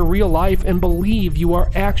forget your real life and believe you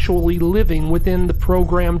are actually living within the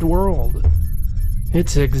programmed world.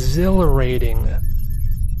 It's exhilarating.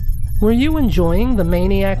 Were you enjoying the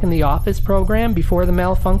Maniac in the Office program before the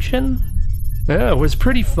malfunction? Yeah, it was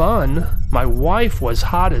pretty fun. My wife was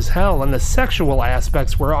hot as hell, and the sexual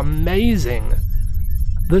aspects were amazing.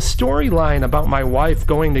 The storyline about my wife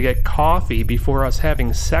going to get coffee before us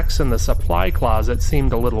having sex in the supply closet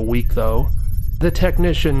seemed a little weak, though. The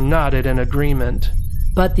technician nodded in agreement.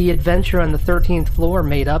 But the adventure on the 13th floor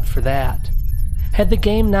made up for that. Had the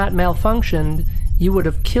game not malfunctioned, you would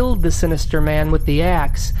have killed the sinister man with the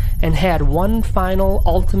axe and had one final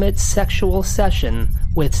ultimate sexual session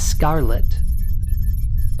with Scarlet.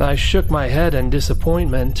 I shook my head in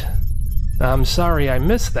disappointment. I'm sorry I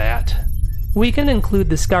missed that. We can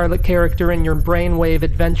include the Scarlet character in your brainwave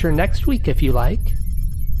adventure next week if you like.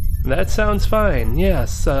 That sounds fine,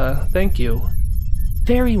 yes, thank you.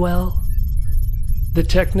 Very well. The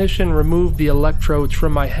technician removed the electrodes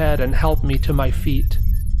from my head and helped me to my feet.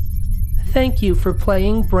 Thank you for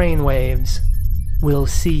playing Brainwaves. We'll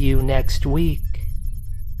see you next week.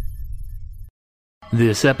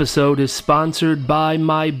 This episode is sponsored by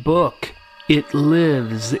my book, It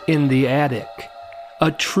Lives in the Attic,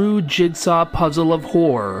 a true jigsaw puzzle of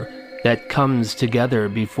horror that comes together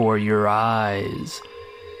before your eyes.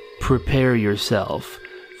 Prepare yourself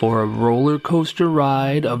for a roller coaster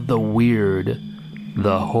ride of the weird,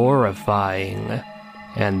 the horrifying,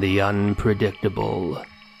 and the unpredictable.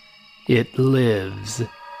 It Lives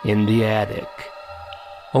in the Attic.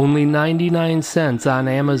 Only 99 cents on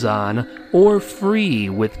Amazon, or free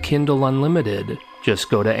with Kindle Unlimited. Just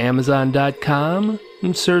go to Amazon.com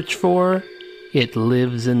and search for It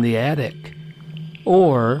Lives in the Attic.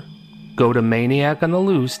 Or go to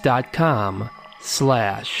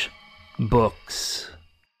maniacontheloose.com/books.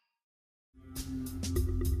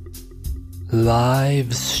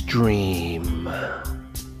 Live stream.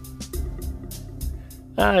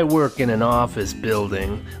 I work in an office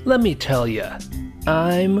building. Let me tell ya,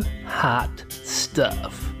 I'm hot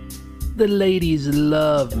stuff. The ladies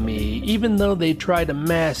love me, even though they try to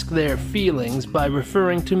mask their feelings by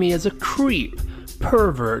referring to me as a creep,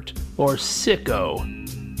 pervert, or sicko.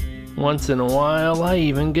 Once in a while, I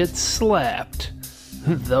even get slapped.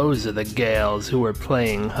 Those are the gals who are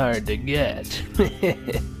playing hard to get.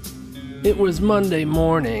 It was Monday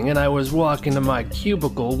morning, and I was walking to my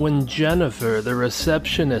cubicle when Jennifer, the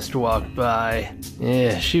receptionist, walked by.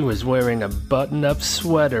 Yeah, she was wearing a button-up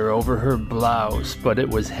sweater over her blouse, but it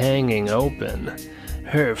was hanging open.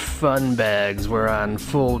 Her fun bags were on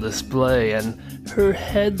full display, and her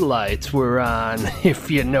headlights were on,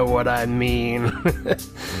 if you know what I mean.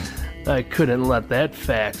 I couldn't let that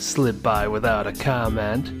fact slip by without a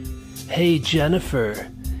comment. Hey, Jennifer.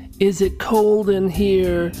 Is it cold in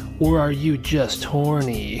here, or are you just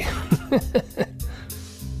horny?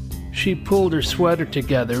 She pulled her sweater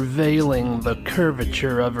together, veiling the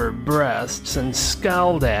curvature of her breasts, and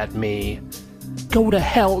scowled at me. Go to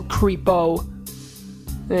hell, creepo!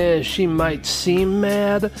 She might seem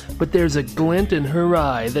mad, but there's a glint in her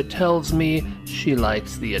eye that tells me she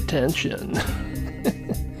likes the attention.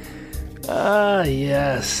 Ah,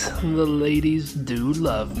 yes, the ladies do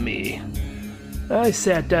love me. I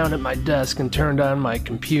sat down at my desk and turned on my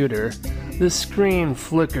computer. The screen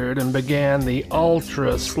flickered and began the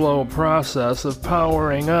ultra-slow process of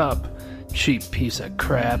powering up. Cheap piece of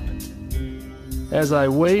crap. As I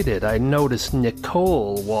waited, I noticed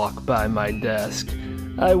Nicole walk by my desk.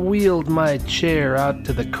 I wheeled my chair out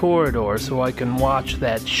to the corridor so I can watch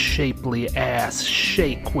that shapely ass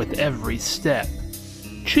shake with every step.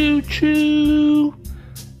 Choo-choo!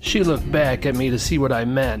 She looked back at me to see what I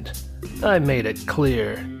meant. I made it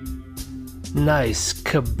clear. Nice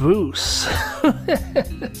caboose.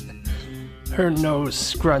 Her nose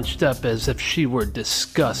scrunched up as if she were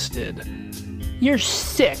disgusted. You're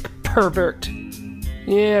sick, pervert.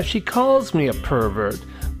 Yeah, she calls me a pervert,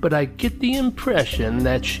 but I get the impression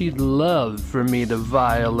that she'd love for me to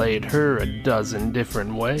violate her a dozen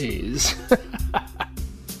different ways.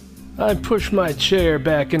 I pushed my chair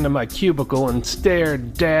back into my cubicle and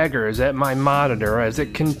stared daggers at my monitor as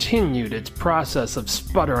it continued its process of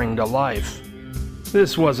sputtering to life.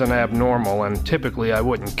 This wasn't abnormal, and typically I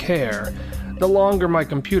wouldn't care. The longer my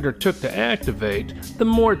computer took to activate, the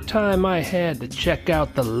more time I had to check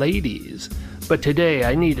out the ladies. But today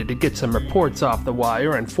I needed to get some reports off the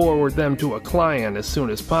wire and forward them to a client as soon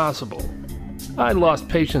as possible. I lost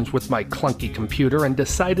patience with my clunky computer and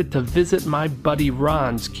decided to visit my buddy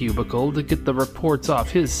Ron's cubicle to get the reports off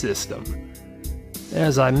his system.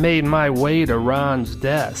 As I made my way to Ron's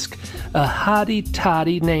desk, a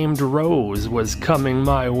hottie-toddy named Rose was coming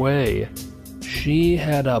my way. She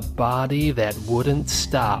had a body that wouldn't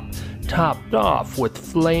stop, topped off with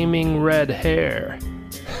flaming red hair.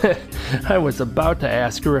 I was about to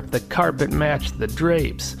ask her if the carpet matched the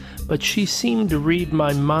drapes, but she seemed to read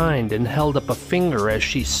my mind and held up a finger as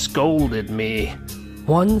she scolded me.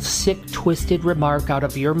 "One sick, twisted remark out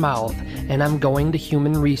of your mouth, and I'm going to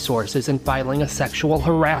Human Resources and filing a sexual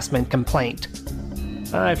harassment complaint."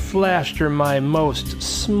 I flashed her my most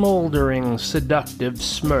smoldering, seductive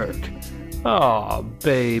smirk. "Aw,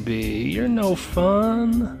 baby, you're no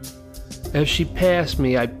fun." As she passed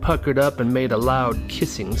me, I puckered up and made a loud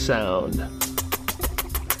kissing sound.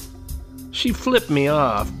 She flipped me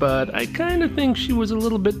off, but I kinda think she was a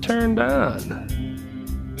little bit turned on.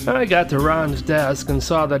 I got to Ron's desk and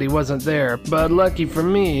saw that he wasn't there, but lucky for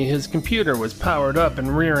me, his computer was powered up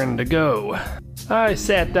and rearing to go. I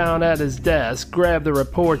sat down at his desk, grabbed the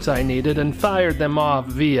reports I needed, and fired them off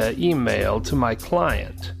via email to my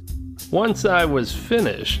client. Once I was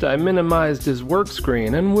finished, I minimized his work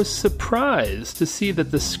screen and was surprised to see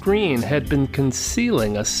that the screen had been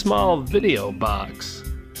concealing a small video box.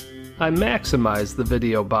 I maximized the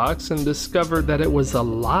video box and discovered that it was a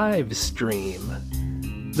live stream.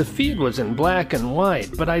 The feed was in black and white,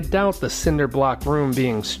 but I doubt the cinderblock room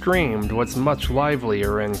being streamed was much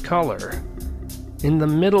livelier in color. In the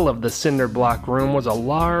middle of the cinderblock room was a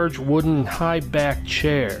large wooden high-backed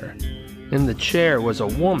chair. In the chair was a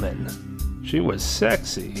woman. She was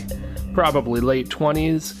sexy. Probably late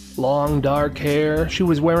 20s, long dark hair. She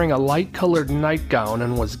was wearing a light-colored nightgown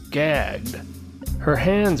and was gagged. Her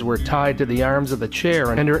hands were tied to the arms of the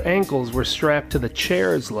chair and her ankles were strapped to the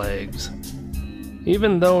chair's legs.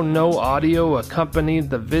 Even though no audio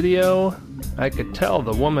accompanied the video, I could tell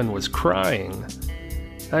the woman was crying.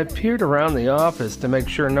 I peered around the office to make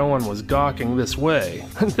sure no one was gawking this way.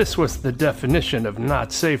 This was the definition of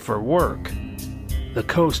not safe for work. The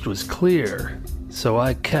coast was clear, so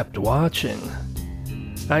I kept watching.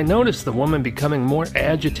 I noticed the woman becoming more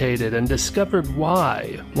agitated and discovered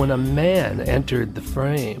why when a man entered the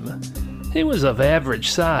frame. He was of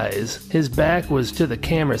average size. His back was to the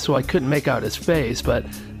camera so I couldn't make out his face, but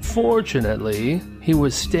fortunately, he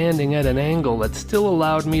was standing at an angle that still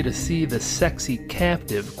allowed me to see the sexy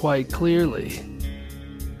captive quite clearly.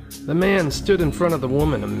 The man stood in front of the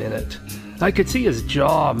woman a minute. I could see his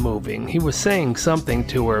jaw moving. He was saying something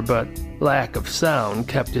to her, but lack of sound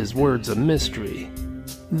kept his words a mystery.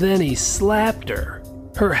 Then he slapped her.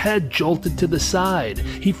 Her head jolted to the side.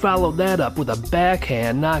 He followed that up with a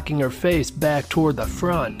backhand, knocking her face back toward the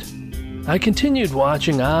front. I continued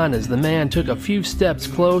watching on as the man took a few steps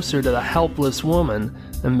closer to the helpless woman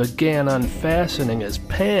and began unfastening his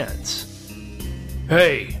pants.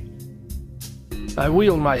 "Hey!" I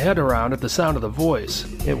wheeled my head around at the sound of the voice.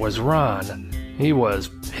 It was Ron. He was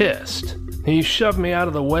pissed. He shoved me out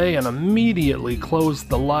of the way and immediately closed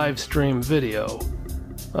the live stream video.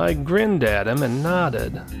 I grinned at him and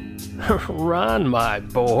nodded. "Ron, my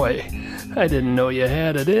boy, I didn't know you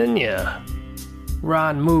had it in you."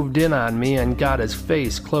 Ron moved in on me and got his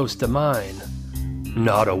face close to mine.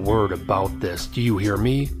 "Not a word about this, do you hear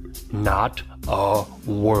me? Not a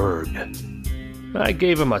word." I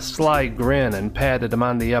gave him a sly grin and patted him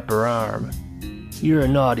on the upper arm. "Your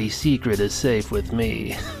naughty secret is safe with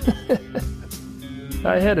me."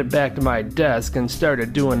 I headed back to my desk and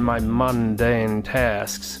started doing my mundane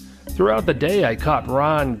tasks. Throughout the day, I caught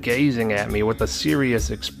Ron gazing at me with a serious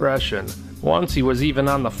expression. Once he was even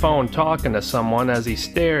on the phone talking to someone as he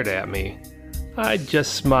stared at me. I'd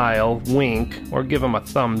just smile, wink, or give him a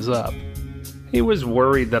thumbs up. He was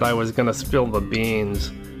worried that I was going to spill the beans.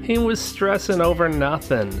 He was stressing over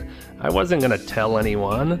nothing. I wasn't going to tell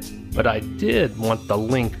anyone, but I did want the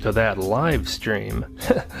link to that live stream.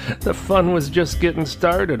 The fun was just getting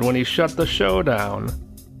started when he shut the show down.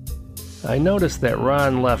 I noticed that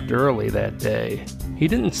Ron left early that day. He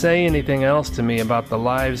didn't say anything else to me about the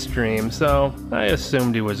live stream, so I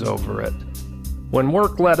assumed he was over it. When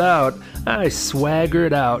work let out, I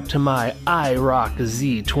swaggered out to my IROC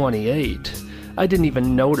Z28. I didn't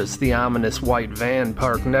even notice the ominous white van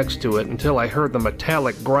parked next to it until I heard the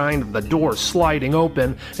metallic grind of the door sliding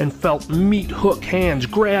open and felt meat hook hands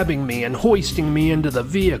grabbing me and hoisting me into the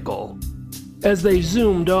vehicle. As they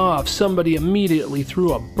zoomed off, somebody immediately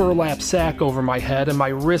threw a burlap sack over my head and my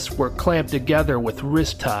wrists were clamped together with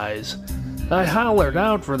wrist ties. I hollered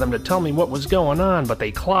out for them to tell me what was going on, but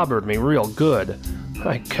they clobbered me real good.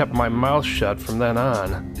 I kept my mouth shut from then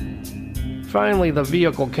on. Finally, the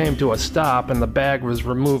vehicle came to a stop and the bag was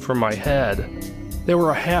removed from my head. There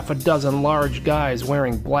were a half a dozen large guys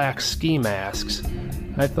wearing black ski masks.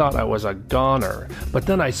 I thought I was a goner, but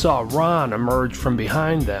then I saw Ron emerge from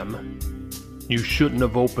behind them. "You shouldn't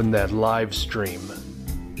have opened that live stream."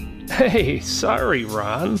 Hey, sorry,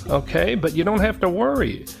 Ron, okay? But you don't have to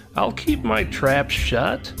worry. I'll keep my trap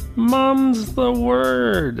shut. Mum's the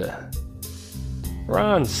word.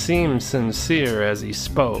 Ron seemed sincere as he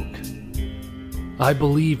spoke. I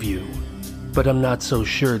believe you, but I'm not so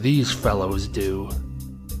sure these fellows do.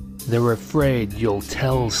 They're afraid you'll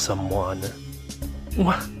tell someone.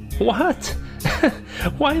 What?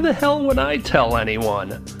 Why the hell would I tell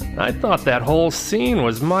anyone? I thought that whole scene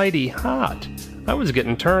was mighty hot. I was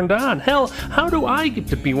getting turned on. Hell, how do I get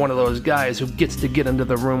to be one of those guys who gets to get into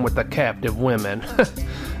the room with the captive women?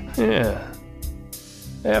 Yeah.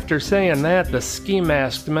 After saying that, the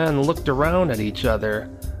ski-masked men looked around at each other.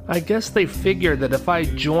 I guess they figured that if I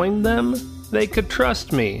joined them, they could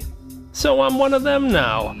trust me. So I'm one of them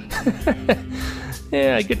now.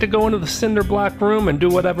 Yeah, I get to go into the cinder block room and do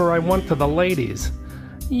whatever I want to the ladies.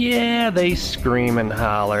 Yeah, they scream and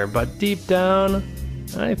holler, but deep down,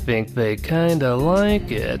 I think they kinda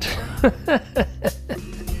like it.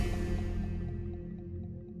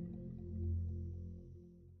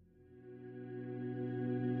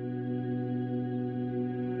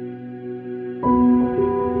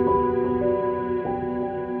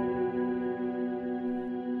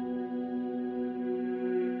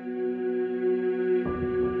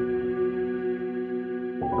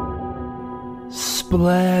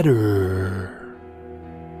 Splatter.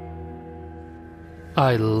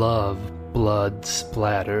 I love blood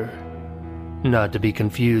splatter. Not to be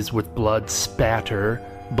confused with blood spatter,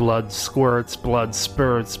 blood squirts, blood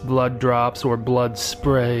spurts, blood drops, or blood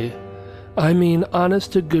spray. I mean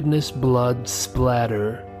honest-to-goodness blood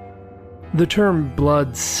splatter. The term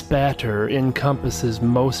blood spatter encompasses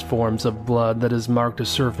most forms of blood that has marked a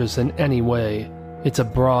surface in any way. It's a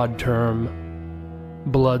broad term.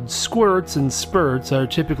 Blood squirts and spurts are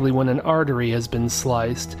typically when an artery has been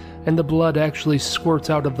sliced and the blood actually squirts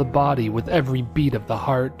out of the body with every beat of the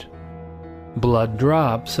heart. Blood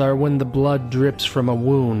drops are when the blood drips from a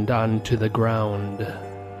wound onto the ground.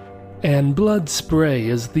 And blood spray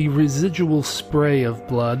is the residual spray of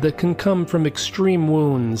blood that can come from extreme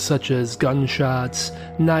wounds such as gunshots,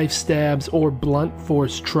 knife stabs, or blunt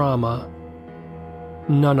force trauma.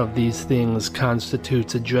 None of these things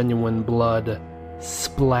constitutes a genuine blood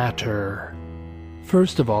splatter.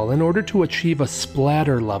 First of all, in order to achieve a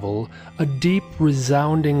splatter level, a deep,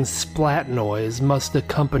 resounding splat noise must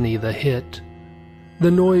accompany the hit.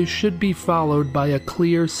 The noise should be followed by a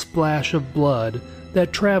clear splash of blood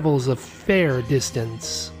that travels a fair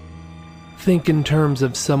distance. Think in terms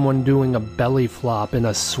of someone doing a belly flop in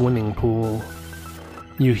a swimming pool.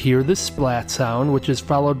 You hear the splat sound, which is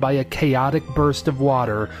followed by a chaotic burst of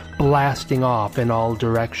water blasting off in all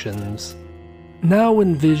directions. Now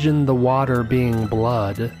envision the water being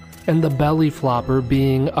blood, and the belly flopper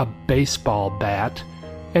being a baseball bat,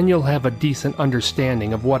 and you'll have a decent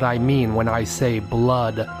understanding of what I mean when I say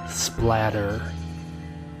blood splatter.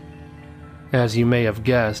 As you may have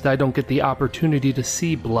guessed, I don't get the opportunity to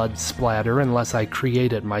see blood splatter unless I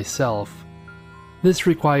create it myself. This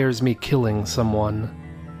requires me killing someone.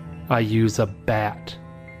 I use a bat.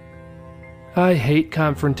 I hate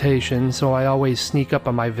confrontation, so I always sneak up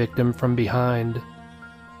on my victim from behind.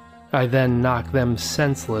 I then knock them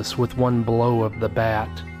senseless with one blow of the bat.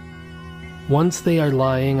 Once they are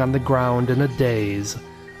lying on the ground in a daze,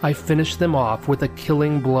 I finish them off with a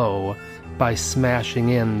killing blow by smashing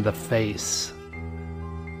in the face.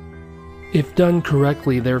 If done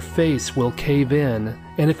correctly, their face will cave in,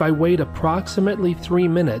 and if I wait approximately 3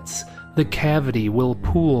 minutes, the cavity will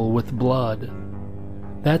pool with blood.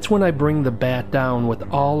 That's when I bring the bat down with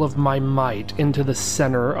all of my might into the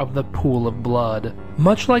center of the pool of blood,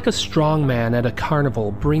 much like a strongman at a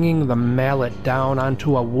carnival bringing the mallet down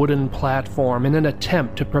onto a wooden platform in an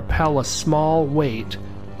attempt to propel a small weight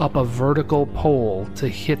up a vertical pole to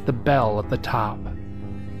hit the bell at the top.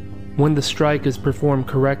 When the strike is performed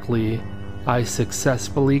correctly, I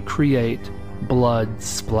successfully create blood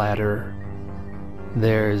splatter.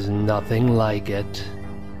 There's nothing like it.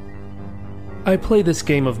 I play this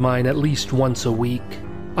game of mine at least once a week.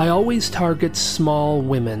 I always target small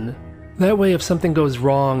women. That way if something goes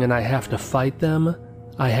wrong and I have to fight them,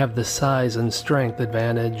 I have the size and strength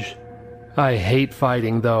advantage. I hate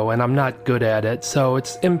fighting though, and I'm not good at it, so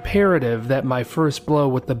it's imperative that my first blow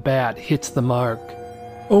with the bat hits the mark.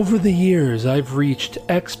 Over the years, I've reached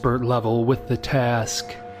expert level with the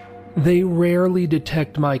task. They rarely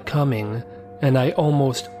detect my coming, and I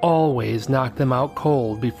almost always knock them out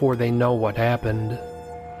cold before they know what happened.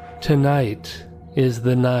 Tonight is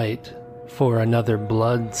the night for another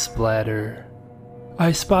blood splatter.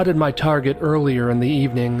 I spotted my target earlier in the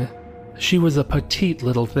evening. She was a petite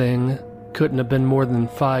little thing, couldn't have been more than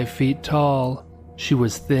 5 feet tall, She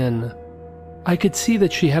was thin. I could see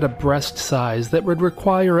that she had a breast size that would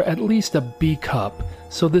require at least a B cup,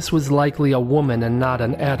 so this was likely a woman and not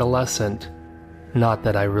an adolescent. Not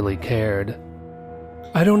that I really cared.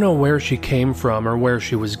 I don't know where she came from or where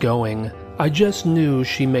she was going. I just knew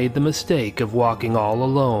she made the mistake of walking all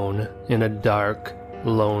alone in a dark,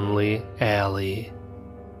 lonely alley.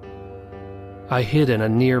 I hid in a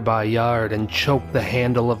nearby yard and choked the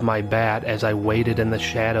handle of my bat as I waited in the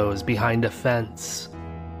shadows behind a fence.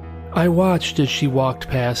 I watched as she walked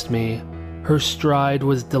past me. Her stride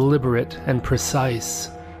was deliberate and precise.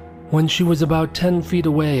 When she was about 10 feet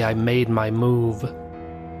away, I made my move.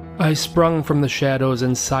 I sprung from the shadows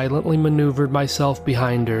and silently maneuvered myself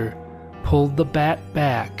behind her, pulled the bat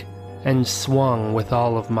back, and swung with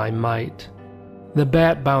all of my might. The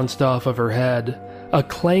bat bounced off of her head. A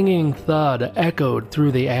clanging thud echoed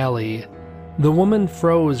through the alley. The woman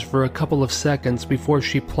froze for a couple of seconds before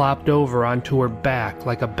she plopped over onto her back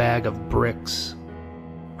like a bag of bricks.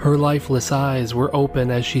 Her lifeless eyes were open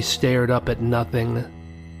as she stared up at nothing.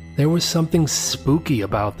 There was something spooky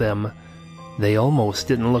about them. They almost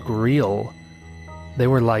didn't look real. They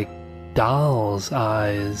were like doll's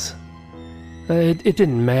eyes. It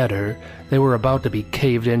didn't matter. They were about to be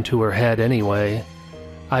caved into her head anyway.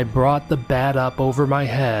 I brought the bat up over my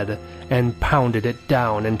head and pounded it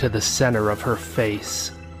down into the center of her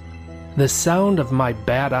face. The sound of my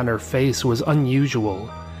bat on her face was unusual.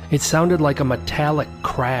 It sounded like a metallic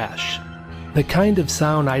crash, the kind of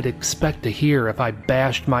sound I'd expect to hear if I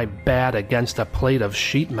bashed my bat against a plate of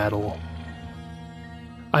sheet metal.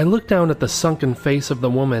 I looked down at the sunken face of the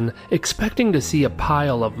woman, expecting to see a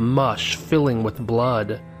pile of mush filling with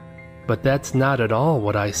blood, but that's not at all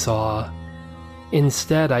what I saw.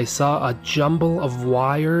 Instead, I saw a jumble of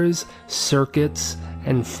wires, circuits,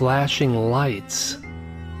 and flashing lights.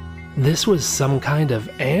 This was some kind of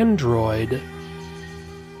android.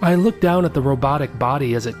 I looked down at the robotic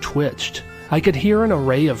body as it twitched. I could hear an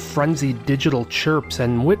array of frenzied digital chirps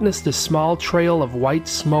and witnessed a small trail of white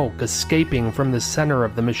smoke escaping from the center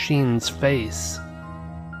of the machine's face.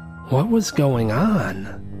 What was going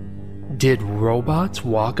on? Did robots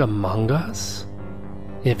walk among us?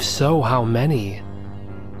 If so, how many?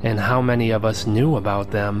 And how many of us knew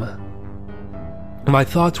about them? My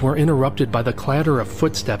thoughts were interrupted by the clatter of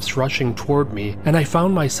footsteps rushing toward me, and I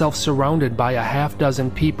found myself surrounded by a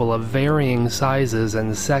half-dozen people of varying sizes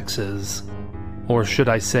and sexes. Or should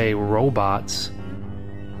I say, robots.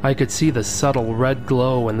 I could see the subtle red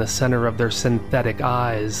glow in the center of their synthetic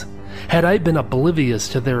eyes. Had I been oblivious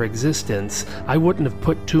to their existence, I wouldn't have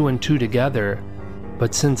put two and two together.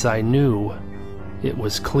 But since I knew, it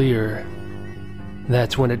was clear.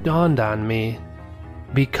 That's when it dawned on me.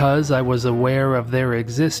 Because I was aware of their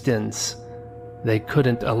existence, they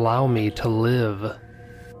couldn't allow me to live.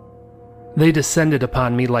 They descended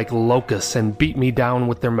upon me like locusts and beat me down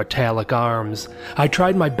with their metallic arms. I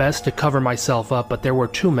tried my best to cover myself up, but there were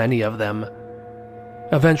too many of them.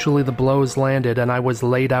 Eventually the blows landed and I was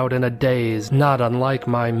laid out in a daze, not unlike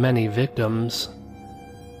my many victims.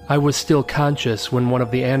 I was still conscious when one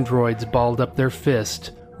of the androids balled up their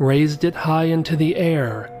fist, raised it high into the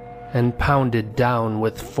air, and pounded down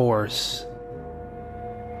with force.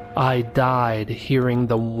 I died hearing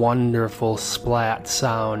the wonderful splat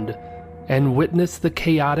sound, and witnessed the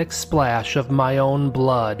chaotic splash of my own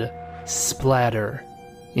blood splatter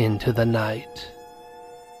into the night.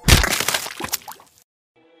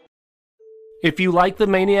 If you like the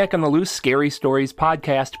Maniac on the Loose Scary Stories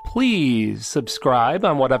podcast, please subscribe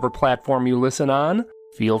on whatever platform you listen on.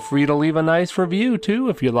 Feel free to leave a nice review too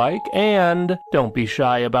if you like, and don't be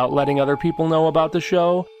shy about letting other people know about the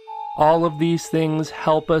show. All of these things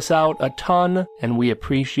help us out a ton, and we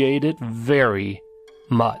appreciate it very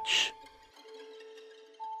much.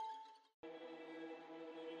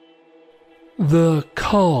 The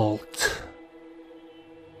Cult.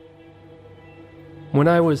 When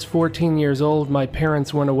I was 14 years old, my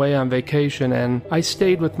parents went away on vacation and I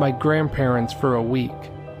stayed with my grandparents for a week.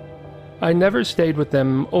 I never stayed with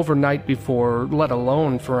them overnight before, let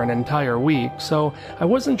alone for an entire week, so I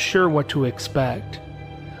wasn't sure what to expect.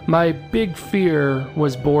 My big fear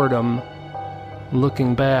was boredom.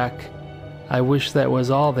 Looking back, I wish that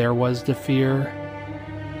was all there was to fear.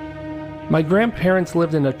 My grandparents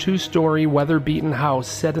lived in a 2-story, weather-beaten house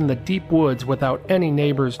set in the deep woods without any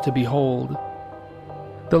neighbors to behold.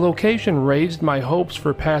 The location raised my hopes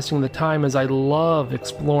for passing the time as I love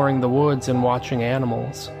exploring the woods and watching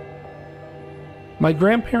animals. My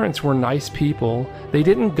grandparents were nice people. They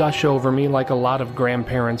didn't gush over me like a lot of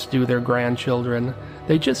grandparents do their grandchildren.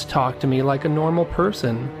 They just talked to me like a normal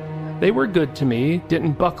person. They were good to me,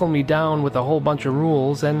 didn't buckle me down with a whole bunch of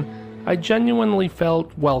rules, and I genuinely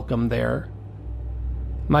felt welcome there.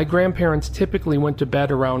 My grandparents typically went to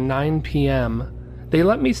bed around 9 p.m. They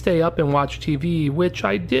let me stay up and watch TV, which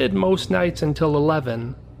I did most nights until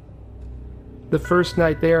 11. The first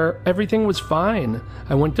night there, everything was fine.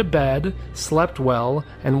 I went to bed, slept well,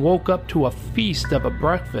 and woke up to a feast of a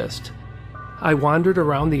breakfast. I wandered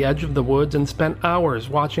around the edge of the woods and spent hours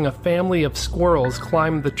watching a family of squirrels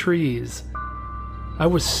climb the trees. I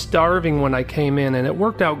was starving when I came in, and it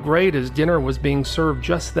worked out great as dinner was being served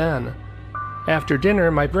just then. After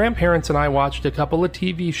dinner, my grandparents and I watched a couple of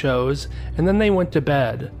TV shows, and then they went to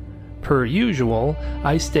bed. Per usual,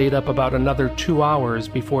 I stayed up about another 2 hours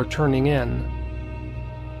before turning in.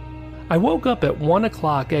 I woke up at 1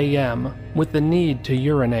 o'clock a.m. with the need to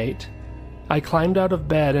urinate. I climbed out of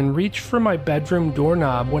bed and reached for my bedroom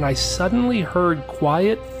doorknob when I suddenly heard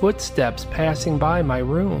quiet footsteps passing by my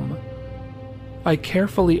room. I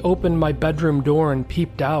carefully opened my bedroom door and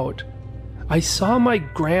peeped out. I saw my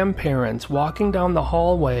grandparents walking down the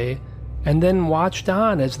hallway and then watched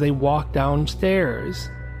on as they walked downstairs.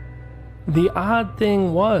 The odd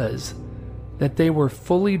thing was that they were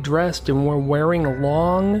fully dressed and were wearing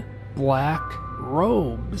long, black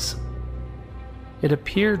robes. It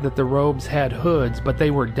appeared that the robes had hoods, but they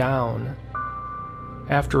were down.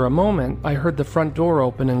 After a moment, I heard the front door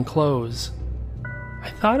open and close. I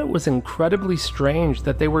thought it was incredibly strange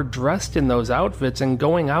that they were dressed in those outfits and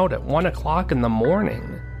going out at 1 o'clock in the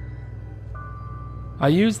morning. I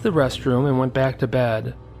used the restroom and went back to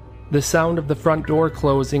bed. The sound of the front door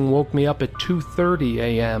closing woke me up at 2:30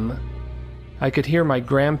 a.m. I could hear my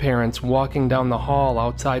grandparents walking down the hall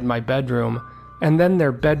outside my bedroom, and then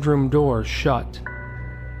their bedroom door shut.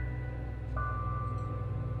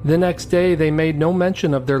 The next day, they made no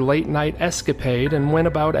mention of their late-night escapade and went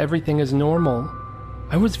about everything as normal.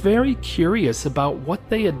 I was very curious about what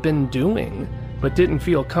they had been doing, but didn't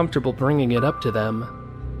feel comfortable bringing it up to them.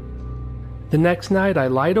 The next night, I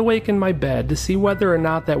lied awake in my bed to see whether or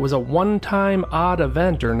not that was a one-time odd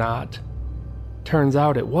event or not. Turns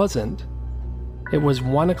out it wasn't. It was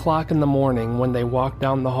 1 o'clock in the morning when they walked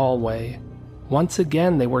down the hallway. Once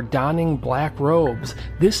again, they were donning black robes.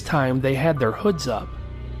 This time, they had their hoods up.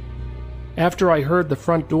 After I heard the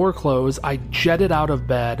front door close, I jetted out of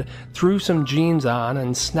bed, threw some jeans on,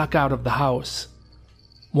 and snuck out of the house.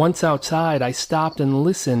 Once outside, I stopped and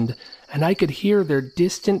listened, and I could hear their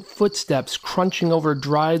distant footsteps crunching over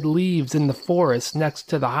dried leaves in the forest next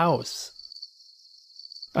to the house.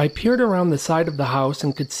 I peered around the side of the house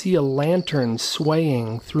and could see a lantern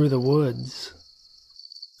swaying through the woods.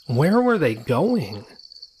 Where were they going?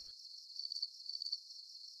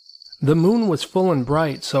 The moon was full and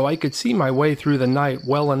bright, so I could see my way through the night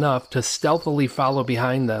well enough to stealthily follow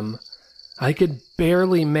behind them. I could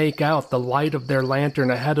barely make out the light of their lantern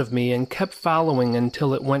ahead of me and kept following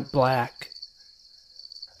until it went black.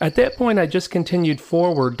 At that point, I just continued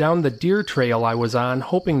forward down the deer trail I was on,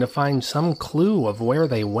 hoping to find some clue of where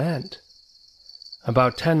they went.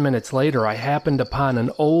 About 10 minutes later, I happened upon an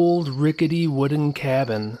old, rickety wooden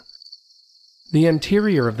cabin. The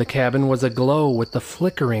interior of the cabin was aglow with the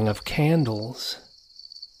flickering of candles.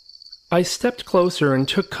 I stepped closer and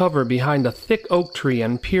took cover behind a thick oak tree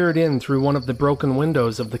and peered in through one of the broken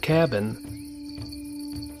windows of the cabin.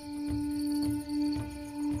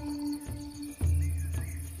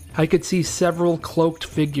 I could see several cloaked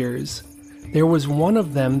figures. There was one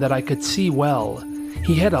of them that I could see well.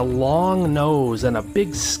 He had a long nose and a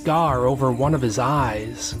big scar over one of his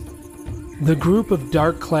eyes. The group of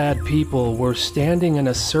dark-clad people were standing in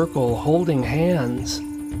a circle holding hands.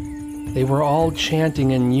 They were all chanting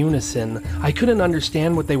in unison. I couldn't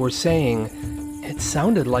understand what they were saying. It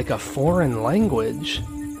sounded like a foreign language.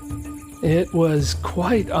 It was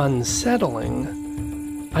quite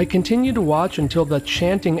unsettling. I continued to watch until the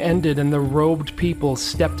chanting ended and the robed people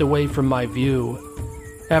stepped away from my view.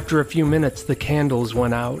 After a few minutes, the candles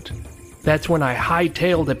went out. That's when I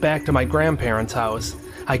hightailed it back to my grandparents' house.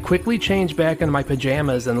 I quickly changed back into my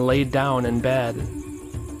pajamas and laid down in bed.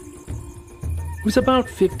 It was about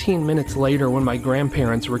 15 minutes later when my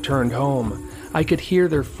grandparents returned home. I could hear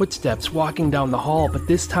their footsteps walking down the hall, but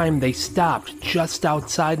this time they stopped just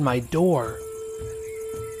outside my door.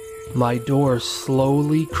 My door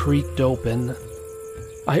slowly creaked open.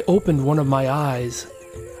 I opened one of my eyes.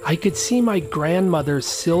 I could see my grandmother's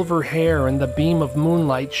silver hair and the beam of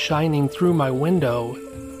moonlight shining through my window.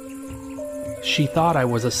 She thought I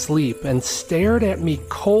was asleep and stared at me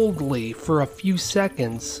coldly for a few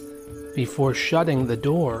seconds before shutting the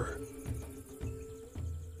door.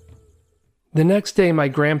 The next day, my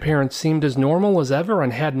grandparents seemed as normal as ever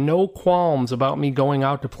and had no qualms about me going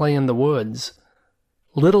out to play in the woods.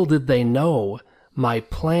 Little did they know, My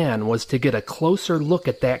plan was to get a closer look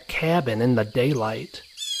at that cabin in the daylight.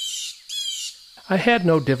 I had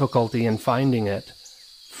no difficulty in finding it.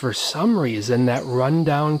 For some reason, that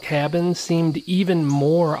run-down cabin seemed even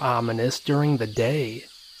more ominous during the day.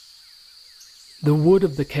 The wood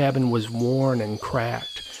of the cabin was worn and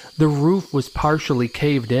cracked. The roof was partially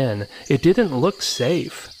caved in. It didn't look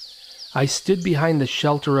safe. I stood behind the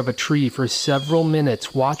shelter of a tree for several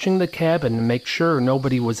minutes, watching the cabin to make sure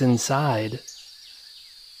nobody was inside.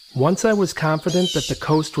 Once I was confident that the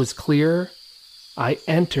coast was clear, I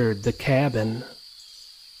entered the cabin.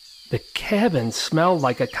 The cabin smelled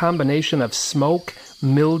like a combination of smoke,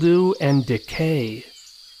 mildew, and decay.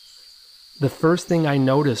 The first thing I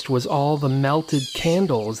noticed was all the melted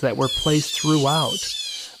candles that were placed throughout,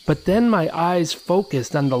 but then my eyes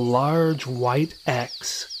focused on the large white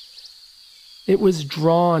X. It was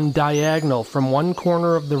drawn diagonal from one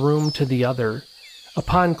corner of the room to the other.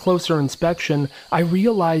 Upon closer inspection, I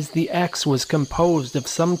realized the X was composed of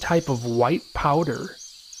some type of white powder.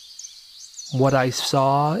 What I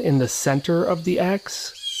saw in the center of the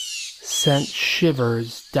X sent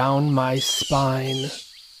shivers down my spine.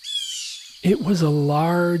 It was a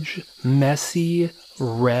large, messy,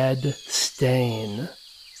 red stain.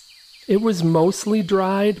 It was mostly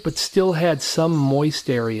dried, but still had some moist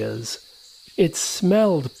areas. It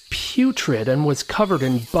smelled putrid and was covered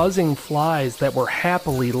in buzzing flies that were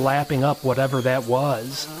happily lapping up whatever that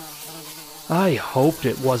was. I hoped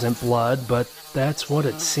it wasn't blood, but that's what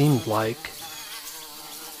it seemed like.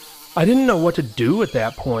 I didn't know what to do at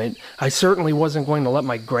that point. I certainly wasn't going to let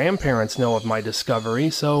my grandparents know of my discovery,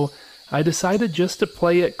 so I decided just to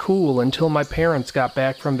play it cool until my parents got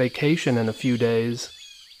back from vacation in a few days.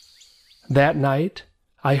 That night,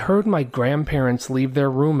 I heard my grandparents leave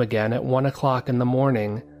their room again at 1 o'clock in the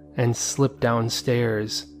morning and slip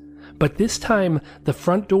downstairs. But this time, the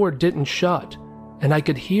front door didn't shut, and I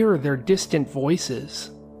could hear their distant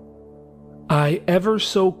voices. I ever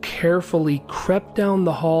so carefully crept down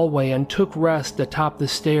the hallway and took rest atop the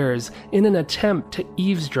stairs in an attempt to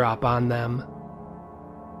eavesdrop on them.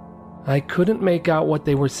 I couldn't make out what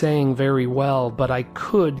they were saying very well, but I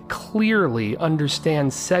could clearly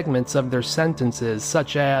understand segments of their sentences,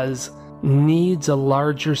 such as, "needs a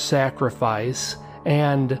larger sacrifice,"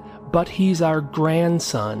 and "but he's our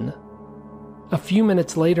grandson." A few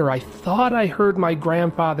minutes later, I thought I heard my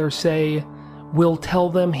grandfather say, "We'll tell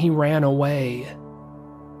them he ran away."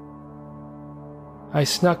 I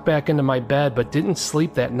snuck back into my bed but didn't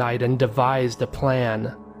sleep that night and devised a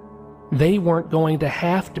plan. They weren't going to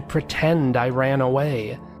have to pretend I ran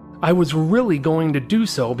away. I was really going to do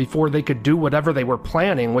so before they could do whatever they were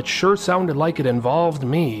planning, which sure sounded like it involved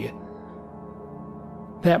me.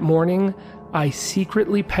 That morning, I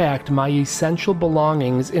secretly packed my essential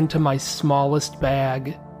belongings into my smallest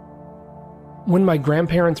bag. When my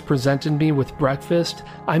grandparents presented me with breakfast,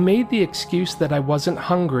 I made the excuse that I wasn't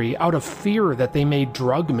hungry out of fear that they may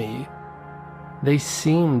drug me. They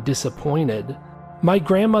seemed disappointed. My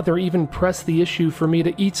grandmother even pressed the issue for me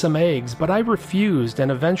to eat some eggs, but I refused,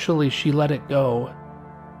 and eventually she let it go.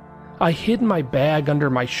 I hid my bag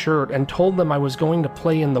under my shirt and told them I was going to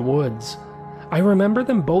play in the woods. I remember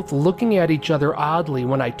them both looking at each other oddly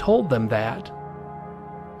when I told them that.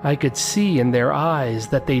 I could see in their eyes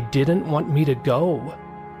that they didn't want me to go.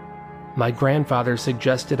 My grandfather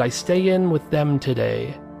suggested I stay in with them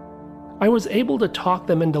today. I was able to talk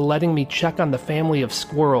them into letting me check on the family of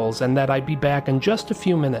squirrels and that I'd be back in just a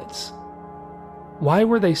few minutes. Why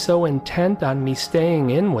were they so intent on me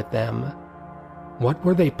staying in with them? What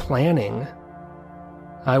were they planning?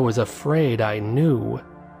 I was afraid I knew.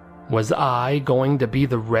 Was I going to be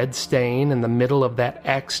the red stain in the middle of that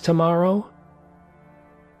X tomorrow?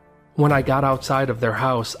 When I got outside of their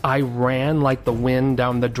house, I ran like the wind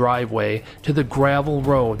down the driveway to the gravel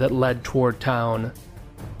road that led toward town.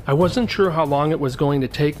 I wasn't sure how long it was going to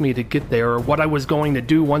take me to get there or what I was going to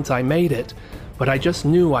do once I made it, but I just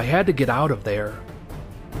knew I had to get out of there.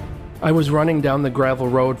 I was running down the gravel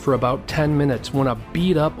road for about 10 minutes when a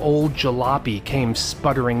beat-up old jalopy came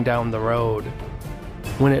sputtering down the road.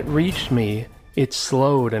 When it reached me, it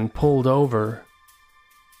slowed and pulled over.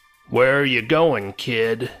 "Where are you going,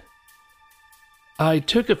 kid?" I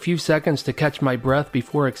took a few seconds to catch my breath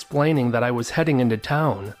before explaining that I was heading into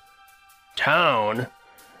town. "Town?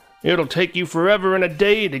 It'll take you forever and a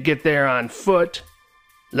day to get there on foot.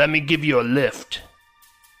 Let me give you a lift."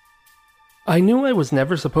 I knew I was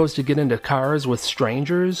never supposed to get into cars with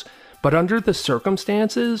strangers, but under the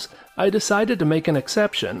circumstances, I decided to make an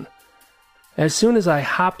exception. As soon as I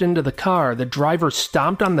hopped into the car, the driver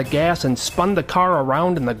stomped on the gas and spun the car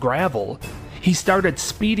around in the gravel. He started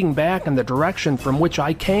speeding back in the direction from which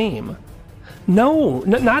I came. No,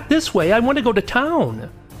 not this way. I want to go to town.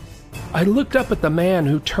 I looked up at the man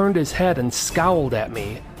who turned his head and scowled at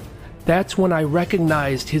me. That's when I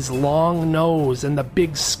recognized his long nose and the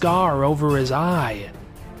big scar over his eye.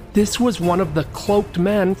 This was one of the cloaked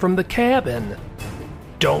men from the cabin.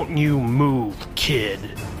 Don't you move, kid.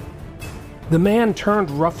 The man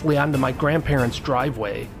turned roughly onto my grandparents'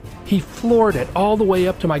 driveway. He floored it all the way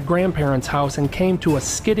up to my grandparents' house and came to a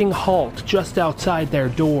skidding halt just outside their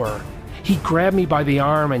door. He grabbed me by the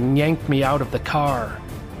arm and yanked me out of the car.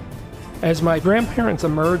 As my grandparents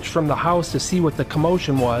emerged from the house to see what the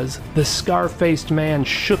commotion was, the scar-faced man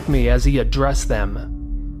shook me as he addressed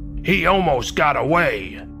them. He almost got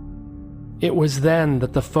away. It was then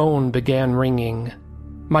that the phone began ringing.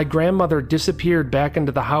 My grandmother disappeared back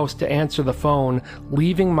into the house to answer the phone,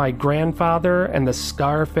 leaving my grandfather and the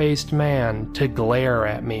scar-faced man to glare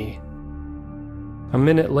at me. A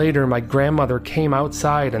minute later, my grandmother came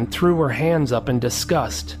outside and threw her hands up in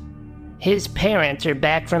disgust. His parents are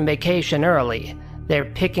back from vacation early. They're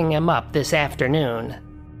picking him up this afternoon.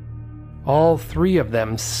 All three of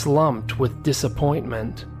them slumped with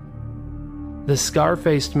disappointment. The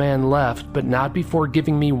scar-faced man left, but not before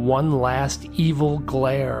giving me one last evil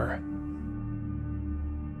glare.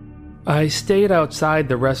 I stayed outside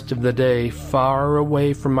the rest of the day, far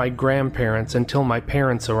away from my grandparents until my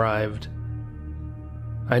parents arrived.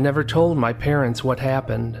 I never told my parents what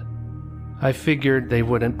happened. I figured they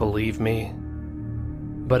wouldn't believe me.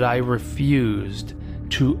 But I refused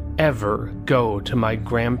to ever go to my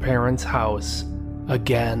grandparents' house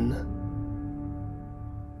again.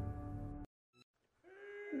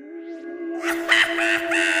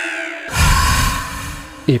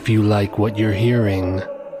 If you like what you're hearing,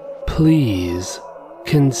 please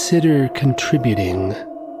consider contributing.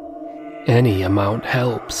 Any amount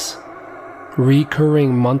helps.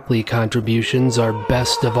 Recurring monthly contributions are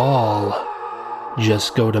best of all.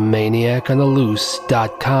 Just go to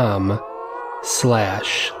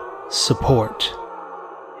maniacontheloose.com/support.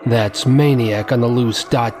 That's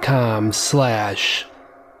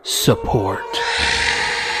maniacontheloose.com/support.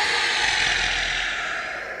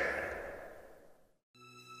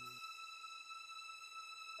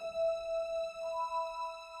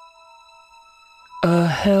 A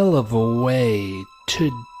hell of a way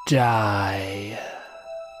to die.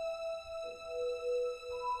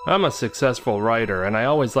 I'm a successful writer, and I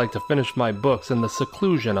always like to finish my books in the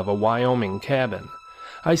seclusion of a Wyoming cabin.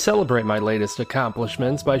 I celebrate my latest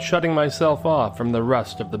accomplishments by shutting myself off from the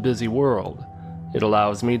rest of the busy world. It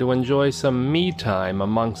allows me to enjoy some me time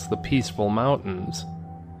amongst the peaceful mountains.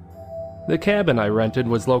 The cabin I rented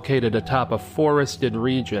was located atop a forested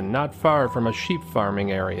region not far from a sheep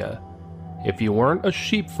farming area. If you weren't a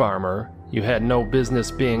sheep farmer, you had no business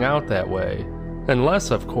being out that way. Unless,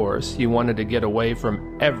 of course, you wanted to get away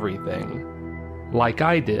from everything. Like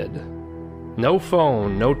I did. No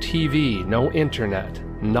phone, no TV, no internet.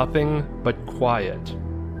 Nothing but quiet.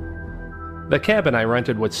 The cabin I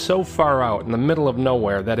rented was so far out in the middle of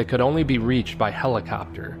nowhere that it could only be reached by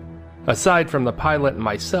helicopter. Aside from the pilot and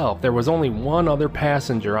myself, there was only one other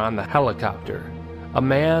passenger on the helicopter. A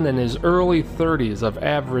man in his early 30s of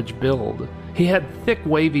average build. He had thick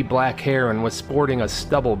wavy black hair and was sporting a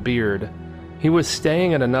stubble beard. He was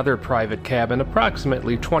staying at another private cabin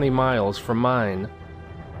approximately 20 miles from mine.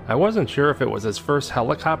 I wasn't sure if it was his first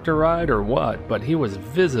helicopter ride or what, but he was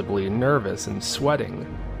visibly nervous and sweating.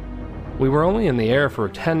 We were only in the air for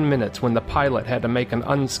 10 minutes when the pilot had to make an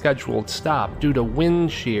unscheduled stop due to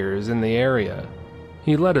wind shears in the area.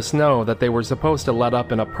 He let us know that they were supposed to let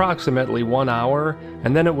up in approximately 1 hour,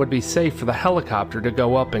 and then it would be safe for the helicopter to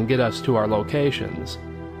go up and get us to our locations.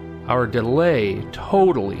 Our delay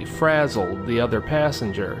totally frazzled the other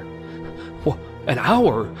passenger. Well, an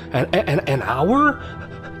hour? An hour?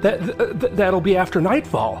 That'll be after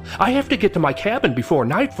nightfall. I have to get to my cabin before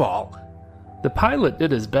nightfall. The pilot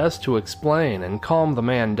did his best to explain and calm the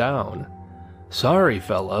man down. Sorry,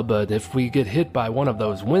 fella, but if we get hit by one of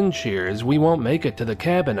those wind shears, we won't make it to the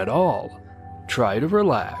cabin at all. Try to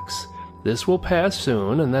relax. This will pass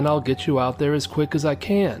soon, and then I'll get you out there as quick as I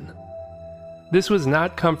can. This was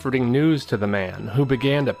not comforting news to the man, who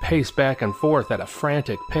began to pace back and forth at a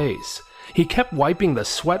frantic pace. He kept wiping the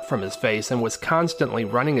sweat from his face and was constantly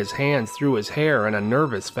running his hands through his hair in a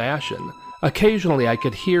nervous fashion. Occasionally I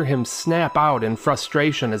could hear him snap out in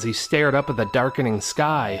frustration as he stared up at the darkening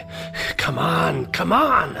sky. Come on, come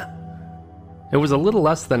on! It was a little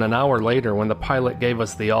less than an hour later when the pilot gave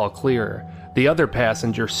us the all clear. The other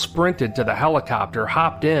passenger sprinted to the helicopter,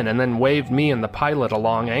 hopped in, and then waved me and the pilot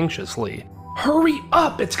along anxiously. Hurry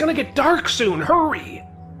up! It's gonna get dark soon! Hurry!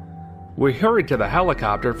 We hurried to the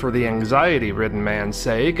helicopter for the anxiety-ridden man's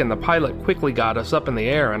sake, and the pilot quickly got us up in the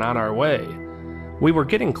air and on our way. We were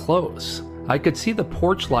getting close. I could see the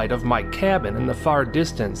porch light of my cabin in the far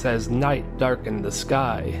distance as night darkened the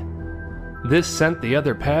sky. This sent the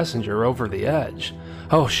other passenger over the edge.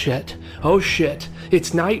 "Oh shit! Oh shit!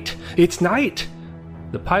 It's night! It's night!"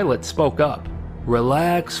 The pilot spoke up.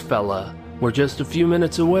 "Relax, fella. We're just a few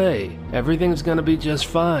minutes away. Everything's gonna be just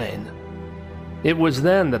fine." It was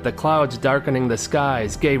then that the clouds darkening the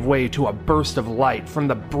skies gave way to a burst of light from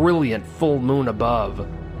the brilliant full moon above.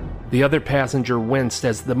 The other passenger winced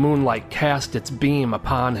as the moonlight cast its beam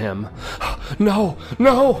upon him. "No,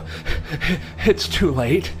 no! It's too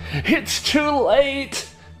late! It's too late!"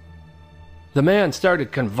 The man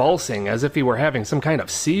started convulsing as if he were having some kind of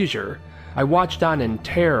seizure. I watched on in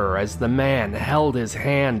terror as the man held his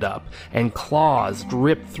hand up and claws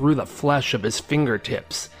dripped through the flesh of his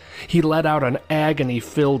fingertips. He let out an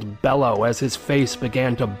agony-filled bellow as his face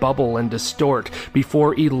began to bubble and distort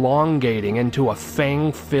before elongating into a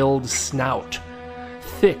fang-filled snout.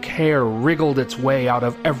 Thick hair wriggled its way out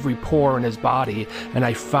of every pore in his body, and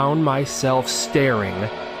I found myself staring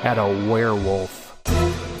at a werewolf.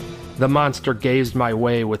 The monster gazed my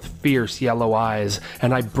way with fierce yellow eyes,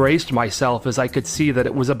 and I braced myself as I could see that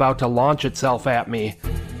it was about to launch itself at me.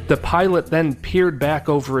 The pilot then peered back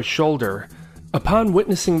over his shoulder. Upon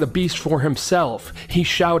witnessing the beast for himself, he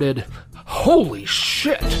shouted, "Holy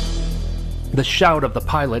shit!" The shout of the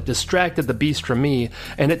pilot distracted the beast from me,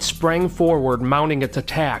 and it sprang forward, mounting its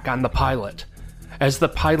attack on the pilot. As the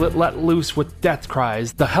pilot let loose with death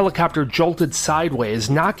cries, the helicopter jolted sideways,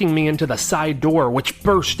 knocking me into the side door, which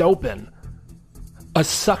burst open. A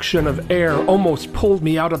suction of air almost pulled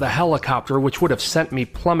me out of the helicopter, which would have sent me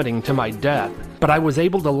plummeting to my death, but I was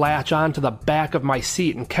able to latch onto the back of my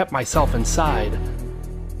seat and kept myself inside.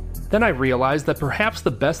 Then I realized that perhaps the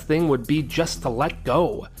best thing would be just to let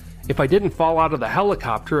go. If I didn't fall out of the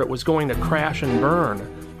helicopter, it was going to crash and burn,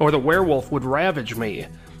 or the werewolf would ravage me.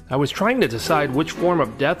 I was trying to decide which form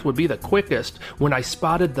of death would be the quickest when I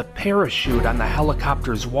spotted the parachute on the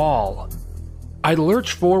helicopter's wall. I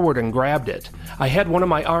lurched forward and grabbed it. I had one of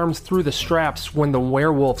my arms through the straps when the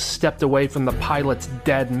werewolf stepped away from the pilot's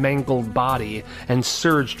dead, mangled body and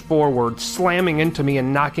surged forward, slamming into me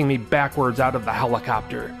and knocking me backwards out of the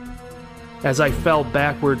helicopter. As I fell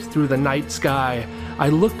backwards through the night sky, I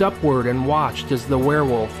looked upward and watched as the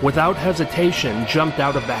werewolf, without hesitation, jumped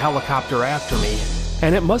out of the helicopter after me.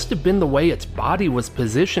 And it must have been the way its body was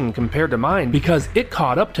positioned compared to mine, because it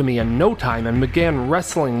caught up to me in no time and began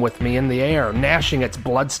wrestling with me in the air, gnashing its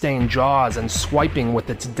blood-stained jaws and swiping with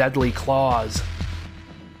its deadly claws.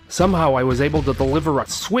 Somehow I was able to deliver a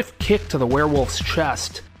swift kick to the werewolf's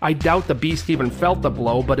chest. I doubt the beast even felt the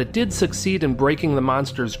blow, but it did succeed in breaking the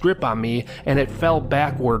monster's grip on me, and it fell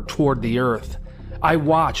backward toward the earth. I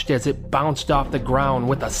watched as it bounced off the ground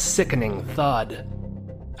with a sickening thud.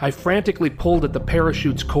 I frantically pulled at the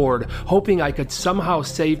parachute's cord, hoping I could somehow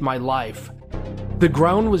save my life. The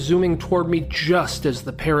ground was zooming toward me just as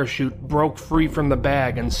the parachute broke free from the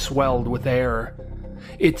bag and swelled with air.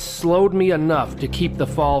 It slowed me enough to keep the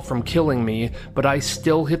fall from killing me, but I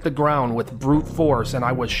still hit the ground with brute force, and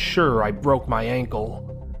I was sure I broke my ankle.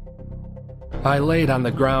 I laid on the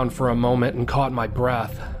ground for a moment and caught my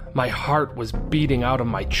breath. My heart was beating out of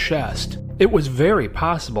my chest. It was very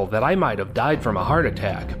possible that I might have died from a heart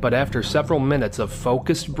attack, but after several minutes of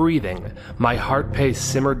focused breathing, my heart pace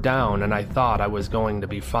simmered down and I thought I was going to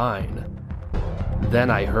be fine. Then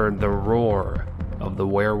I heard the roar of the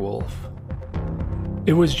werewolf.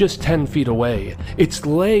 It was just 10 feet away. Its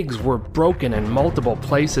legs were broken in multiple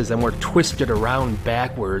places and were twisted around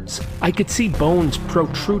backwards. I could see bones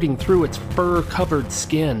protruding through its fur-covered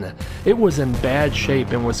skin. It was in bad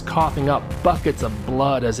shape and was coughing up buckets of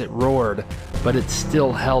blood as it roared, but it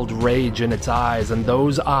still held rage in its eyes, and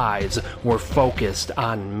those eyes were focused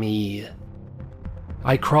on me.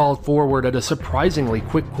 I crawled forward at a surprisingly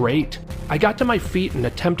quick rate. I got to my feet and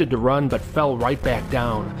attempted to run, but fell right back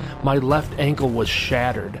down. My left ankle was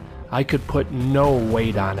shattered. I could put no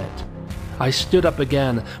weight on it. I stood up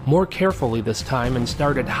again, more carefully this time, and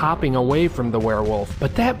started hopping away from the werewolf.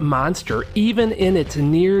 But that monster, even in its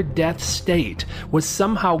near-death state, was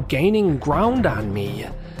somehow gaining ground on me.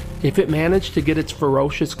 If it managed to get its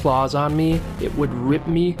ferocious claws on me, it would rip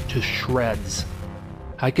me to shreds.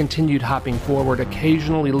 I continued hopping forward,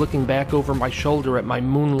 occasionally looking back over my shoulder at my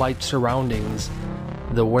moonlight surroundings.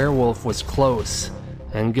 The werewolf was close,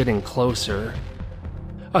 and getting closer.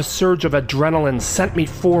 A surge of adrenaline sent me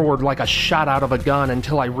forward like a shot out of a gun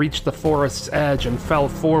until I reached the forest's edge and fell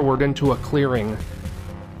forward into a clearing.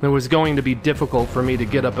 It was going to be difficult for me to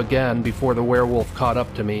get up again before the werewolf caught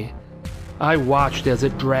up to me. I watched as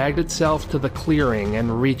it dragged itself to the clearing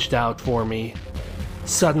and reached out for me.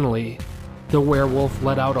 Suddenly, the werewolf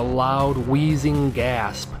let out a loud, wheezing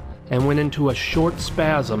gasp and went into a short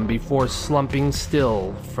spasm before slumping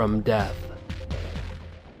still from death.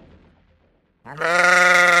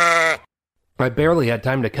 I barely had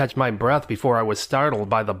time to catch my breath before I was startled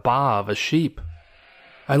by the baa of a sheep.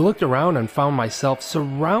 I looked around and found myself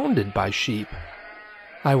surrounded by sheep.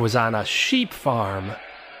 I was on a sheep farm.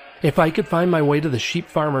 If I could find my way to the sheep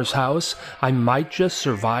farmer's house, I might just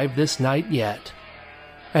survive this night yet.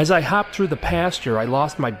 As I hopped through the pasture, I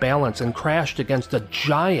lost my balance and crashed against a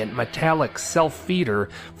giant metallic self-feeder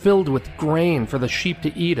filled with grain for the sheep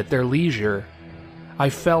to eat at their leisure.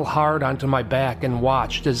 I fell hard onto my back and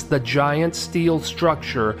watched as the giant steel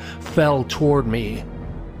structure fell toward me.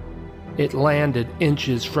 It landed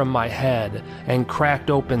inches from my head and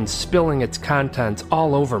cracked open, spilling its contents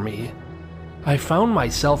all over me. I found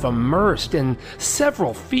myself immersed in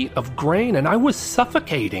several feet of grain and I was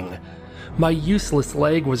suffocating. My useless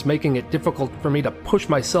leg was making it difficult for me to push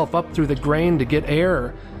myself up through the grain to get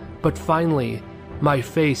air, but finally, my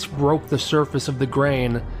face broke the surface of the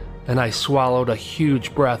grain and I swallowed a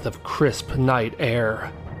huge breath of crisp night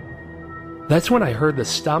air. That's when I heard the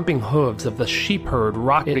stomping hooves of the sheep herd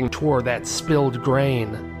rocketing toward that spilled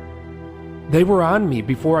grain. They were on me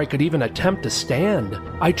before I could even attempt to stand.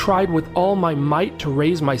 I tried with all my might to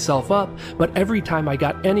raise myself up, but every time I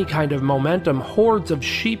got any kind of momentum, hordes of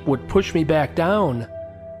sheep would push me back down.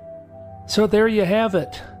 So there you have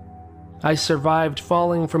it. I survived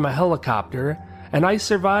falling from a helicopter, and I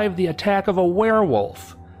survived the attack of a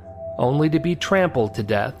werewolf, only to be trampled to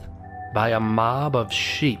death by a mob of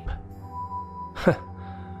sheep.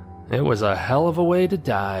 It was a hell of a way to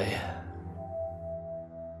die.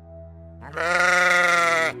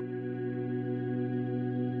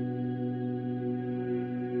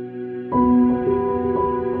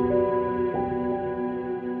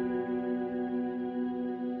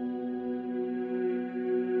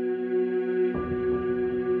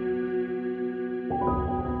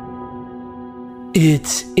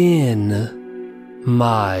 It's in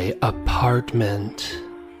my apartment.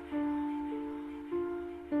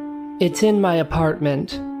 It's in my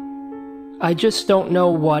apartment. I just don't know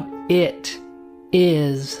what it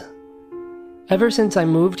is. Ever since I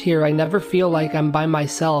moved here, I never feel like I'm by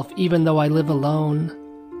myself, even though I live alone.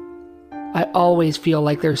 I always feel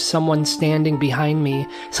like there's someone standing behind me.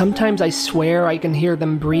 Sometimes I swear I can hear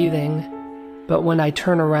them breathing, but when I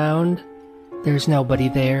turn around, there's nobody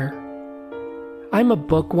there. I'm a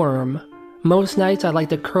bookworm. Most nights I like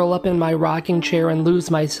to curl up in my rocking chair and lose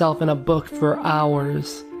myself in a book for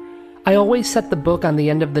hours. I always set the book on the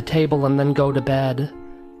end of the table and then go to bed.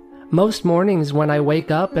 Most mornings when I wake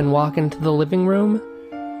up and walk into the living room,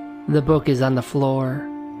 the book is on the floor.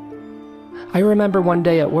 I remember one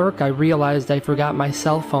day at work I realized I forgot my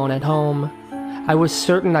cell phone at home. I was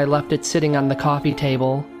certain I left it sitting on the coffee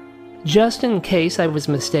table. Just in case I was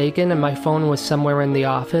mistaken and my phone was somewhere in the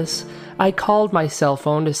office, I called my cell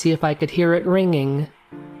phone to see if I could hear it ringing.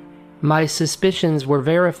 My suspicions were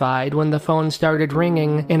verified when the phone started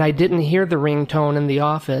ringing and I didn't hear the ringtone in the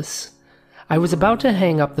office. I was about to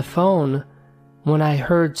hang up the phone when I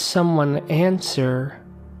heard someone answer.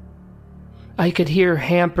 I could hear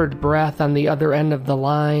hampered breath on the other end of the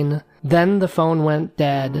line. Then the phone went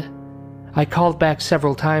dead. I called back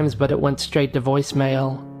several times, but it went straight to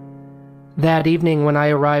voicemail. That evening when I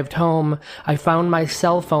arrived home, I found my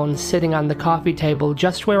cell phone sitting on the coffee table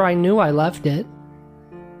just where I knew I left it.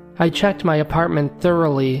 I checked my apartment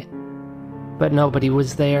thoroughly, but nobody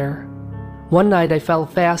was there. One night I fell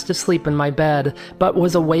fast asleep in my bed, but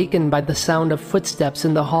was awakened by the sound of footsteps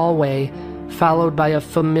in the hallway, followed by a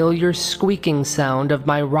familiar squeaking sound of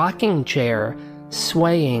my rocking chair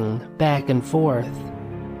swaying back and forth.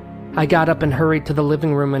 I got up and hurried to the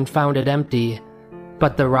living room and found it empty,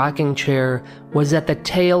 but the rocking chair was at the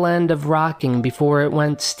tail end of rocking before it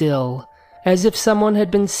went still, as if someone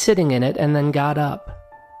had been sitting in it and then got up.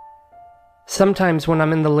 Sometimes when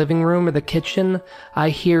I'm in the living room or the kitchen, I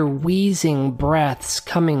hear wheezing breaths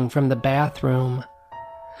coming from the bathroom.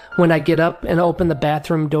 When I get up and open the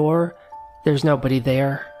bathroom door, there's nobody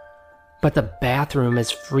there. But the bathroom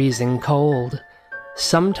is freezing cold,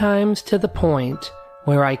 sometimes to the point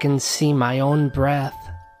where I can see my own breath.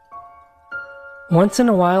 Once in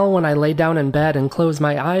a while when I lay down in bed and close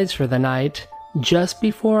my eyes for the night, just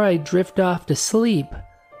before I drift off to sleep,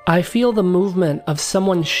 I feel the movement of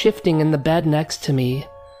someone shifting in the bed next to me.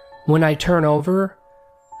 When I turn over,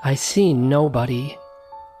 I see nobody.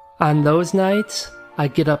 On those nights, I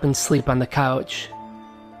get up and sleep on the couch.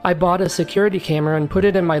 I bought a security camera and put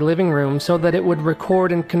it in my living room so that it would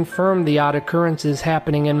record and confirm the odd occurrences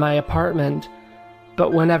happening in my apartment.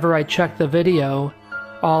 But whenever I check the video,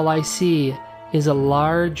 all I see is a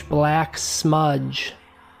large black smudge.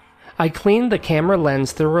 I cleaned the camera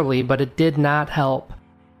lens thoroughly, but it did not help.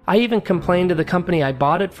 I even complained to the company I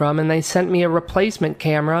bought it from, and they sent me a replacement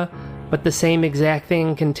camera, but the same exact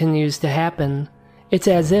thing continues to happen. It's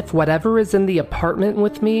as if whatever is in the apartment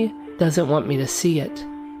with me doesn't want me to see it.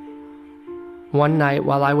 One night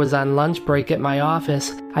while I was on lunch break at my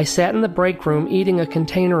office, I sat in the break room eating a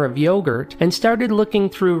container of yogurt and started looking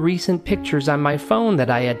through recent pictures on my phone that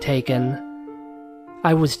I had taken.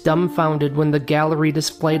 I was dumbfounded when the gallery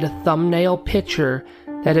displayed a thumbnail picture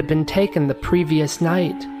that had been taken the previous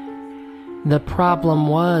night. The problem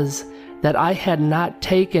was that I had not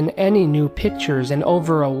taken any new pictures in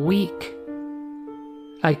over a week.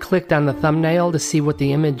 I clicked on the thumbnail to see what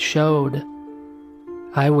the image showed.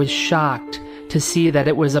 I was shocked to see that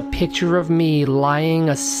it was a picture of me lying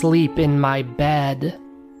asleep in my bed.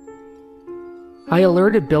 I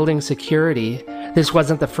alerted building security. This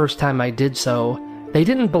wasn't the first time I did so. They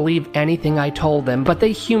didn't believe anything I told them, but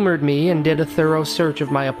they humored me and did a thorough search of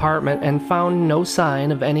my apartment and found no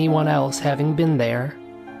sign of anyone else having been there.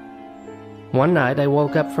 One night I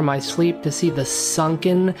woke up from my sleep to see the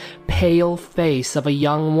sunken, pale face of a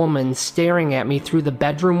young woman staring at me through the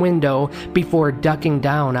bedroom window before ducking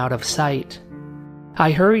down out of sight.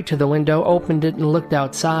 I hurried to the window, opened it, and looked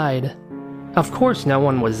outside. Of course no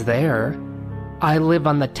one was there. I live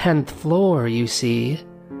on the 10th floor, you see.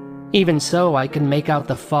 Even so, I could make out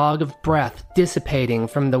the fog of breath dissipating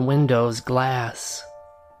from the window's glass.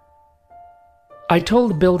 I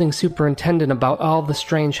told the building superintendent about all the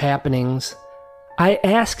strange happenings. I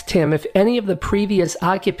asked him if any of the previous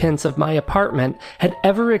occupants of my apartment had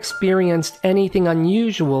ever experienced anything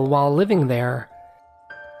unusual while living there.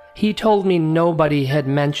 He told me nobody had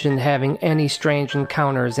mentioned having any strange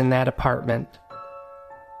encounters in that apartment.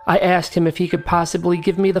 I asked him if he could possibly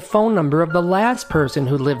give me the phone number of the last person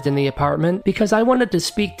who lived in the apartment because I wanted to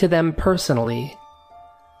speak to them personally.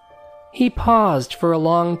 He paused for a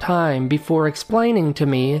long time before explaining to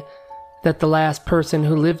me that the last person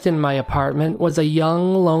who lived in my apartment was a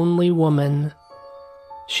young, lonely woman.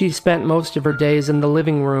 She spent most of her days in the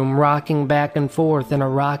living room rocking back and forth in a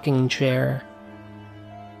rocking chair.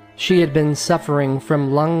 She had been suffering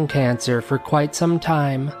from lung cancer for quite some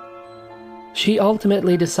time. She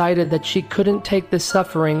ultimately decided that she couldn't take the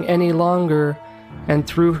suffering any longer and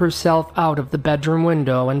threw herself out of the bedroom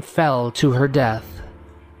window and fell to her death.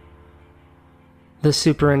 The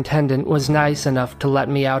superintendent was nice enough to let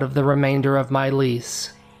me out of the remainder of my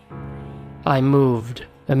lease. I moved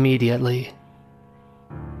immediately.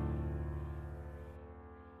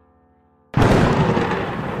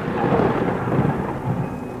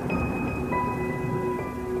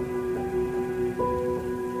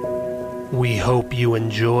 We hope you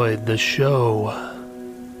enjoyed the show.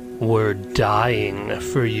 We're dying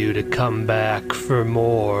for you to come back for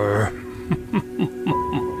more.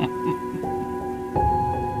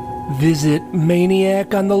 Visit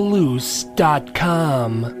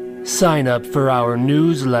maniacontheloose.com. Sign up for our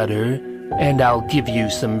newsletter, and I'll give you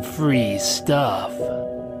some free stuff.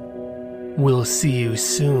 We'll see you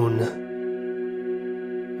soon.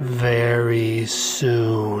 Very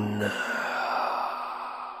soon.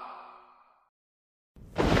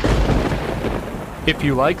 If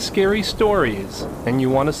you like scary stories and you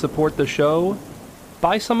want to support the show,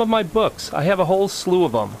 buy some of my books. I have a whole slew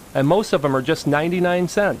of them, and most of them are just 99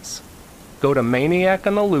 cents. Go to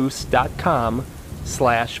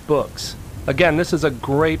maniacontheloose.com/books. Again, this is a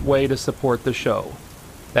great way to support the show.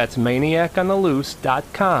 That's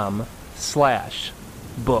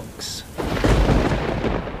maniacontheloose.com/books.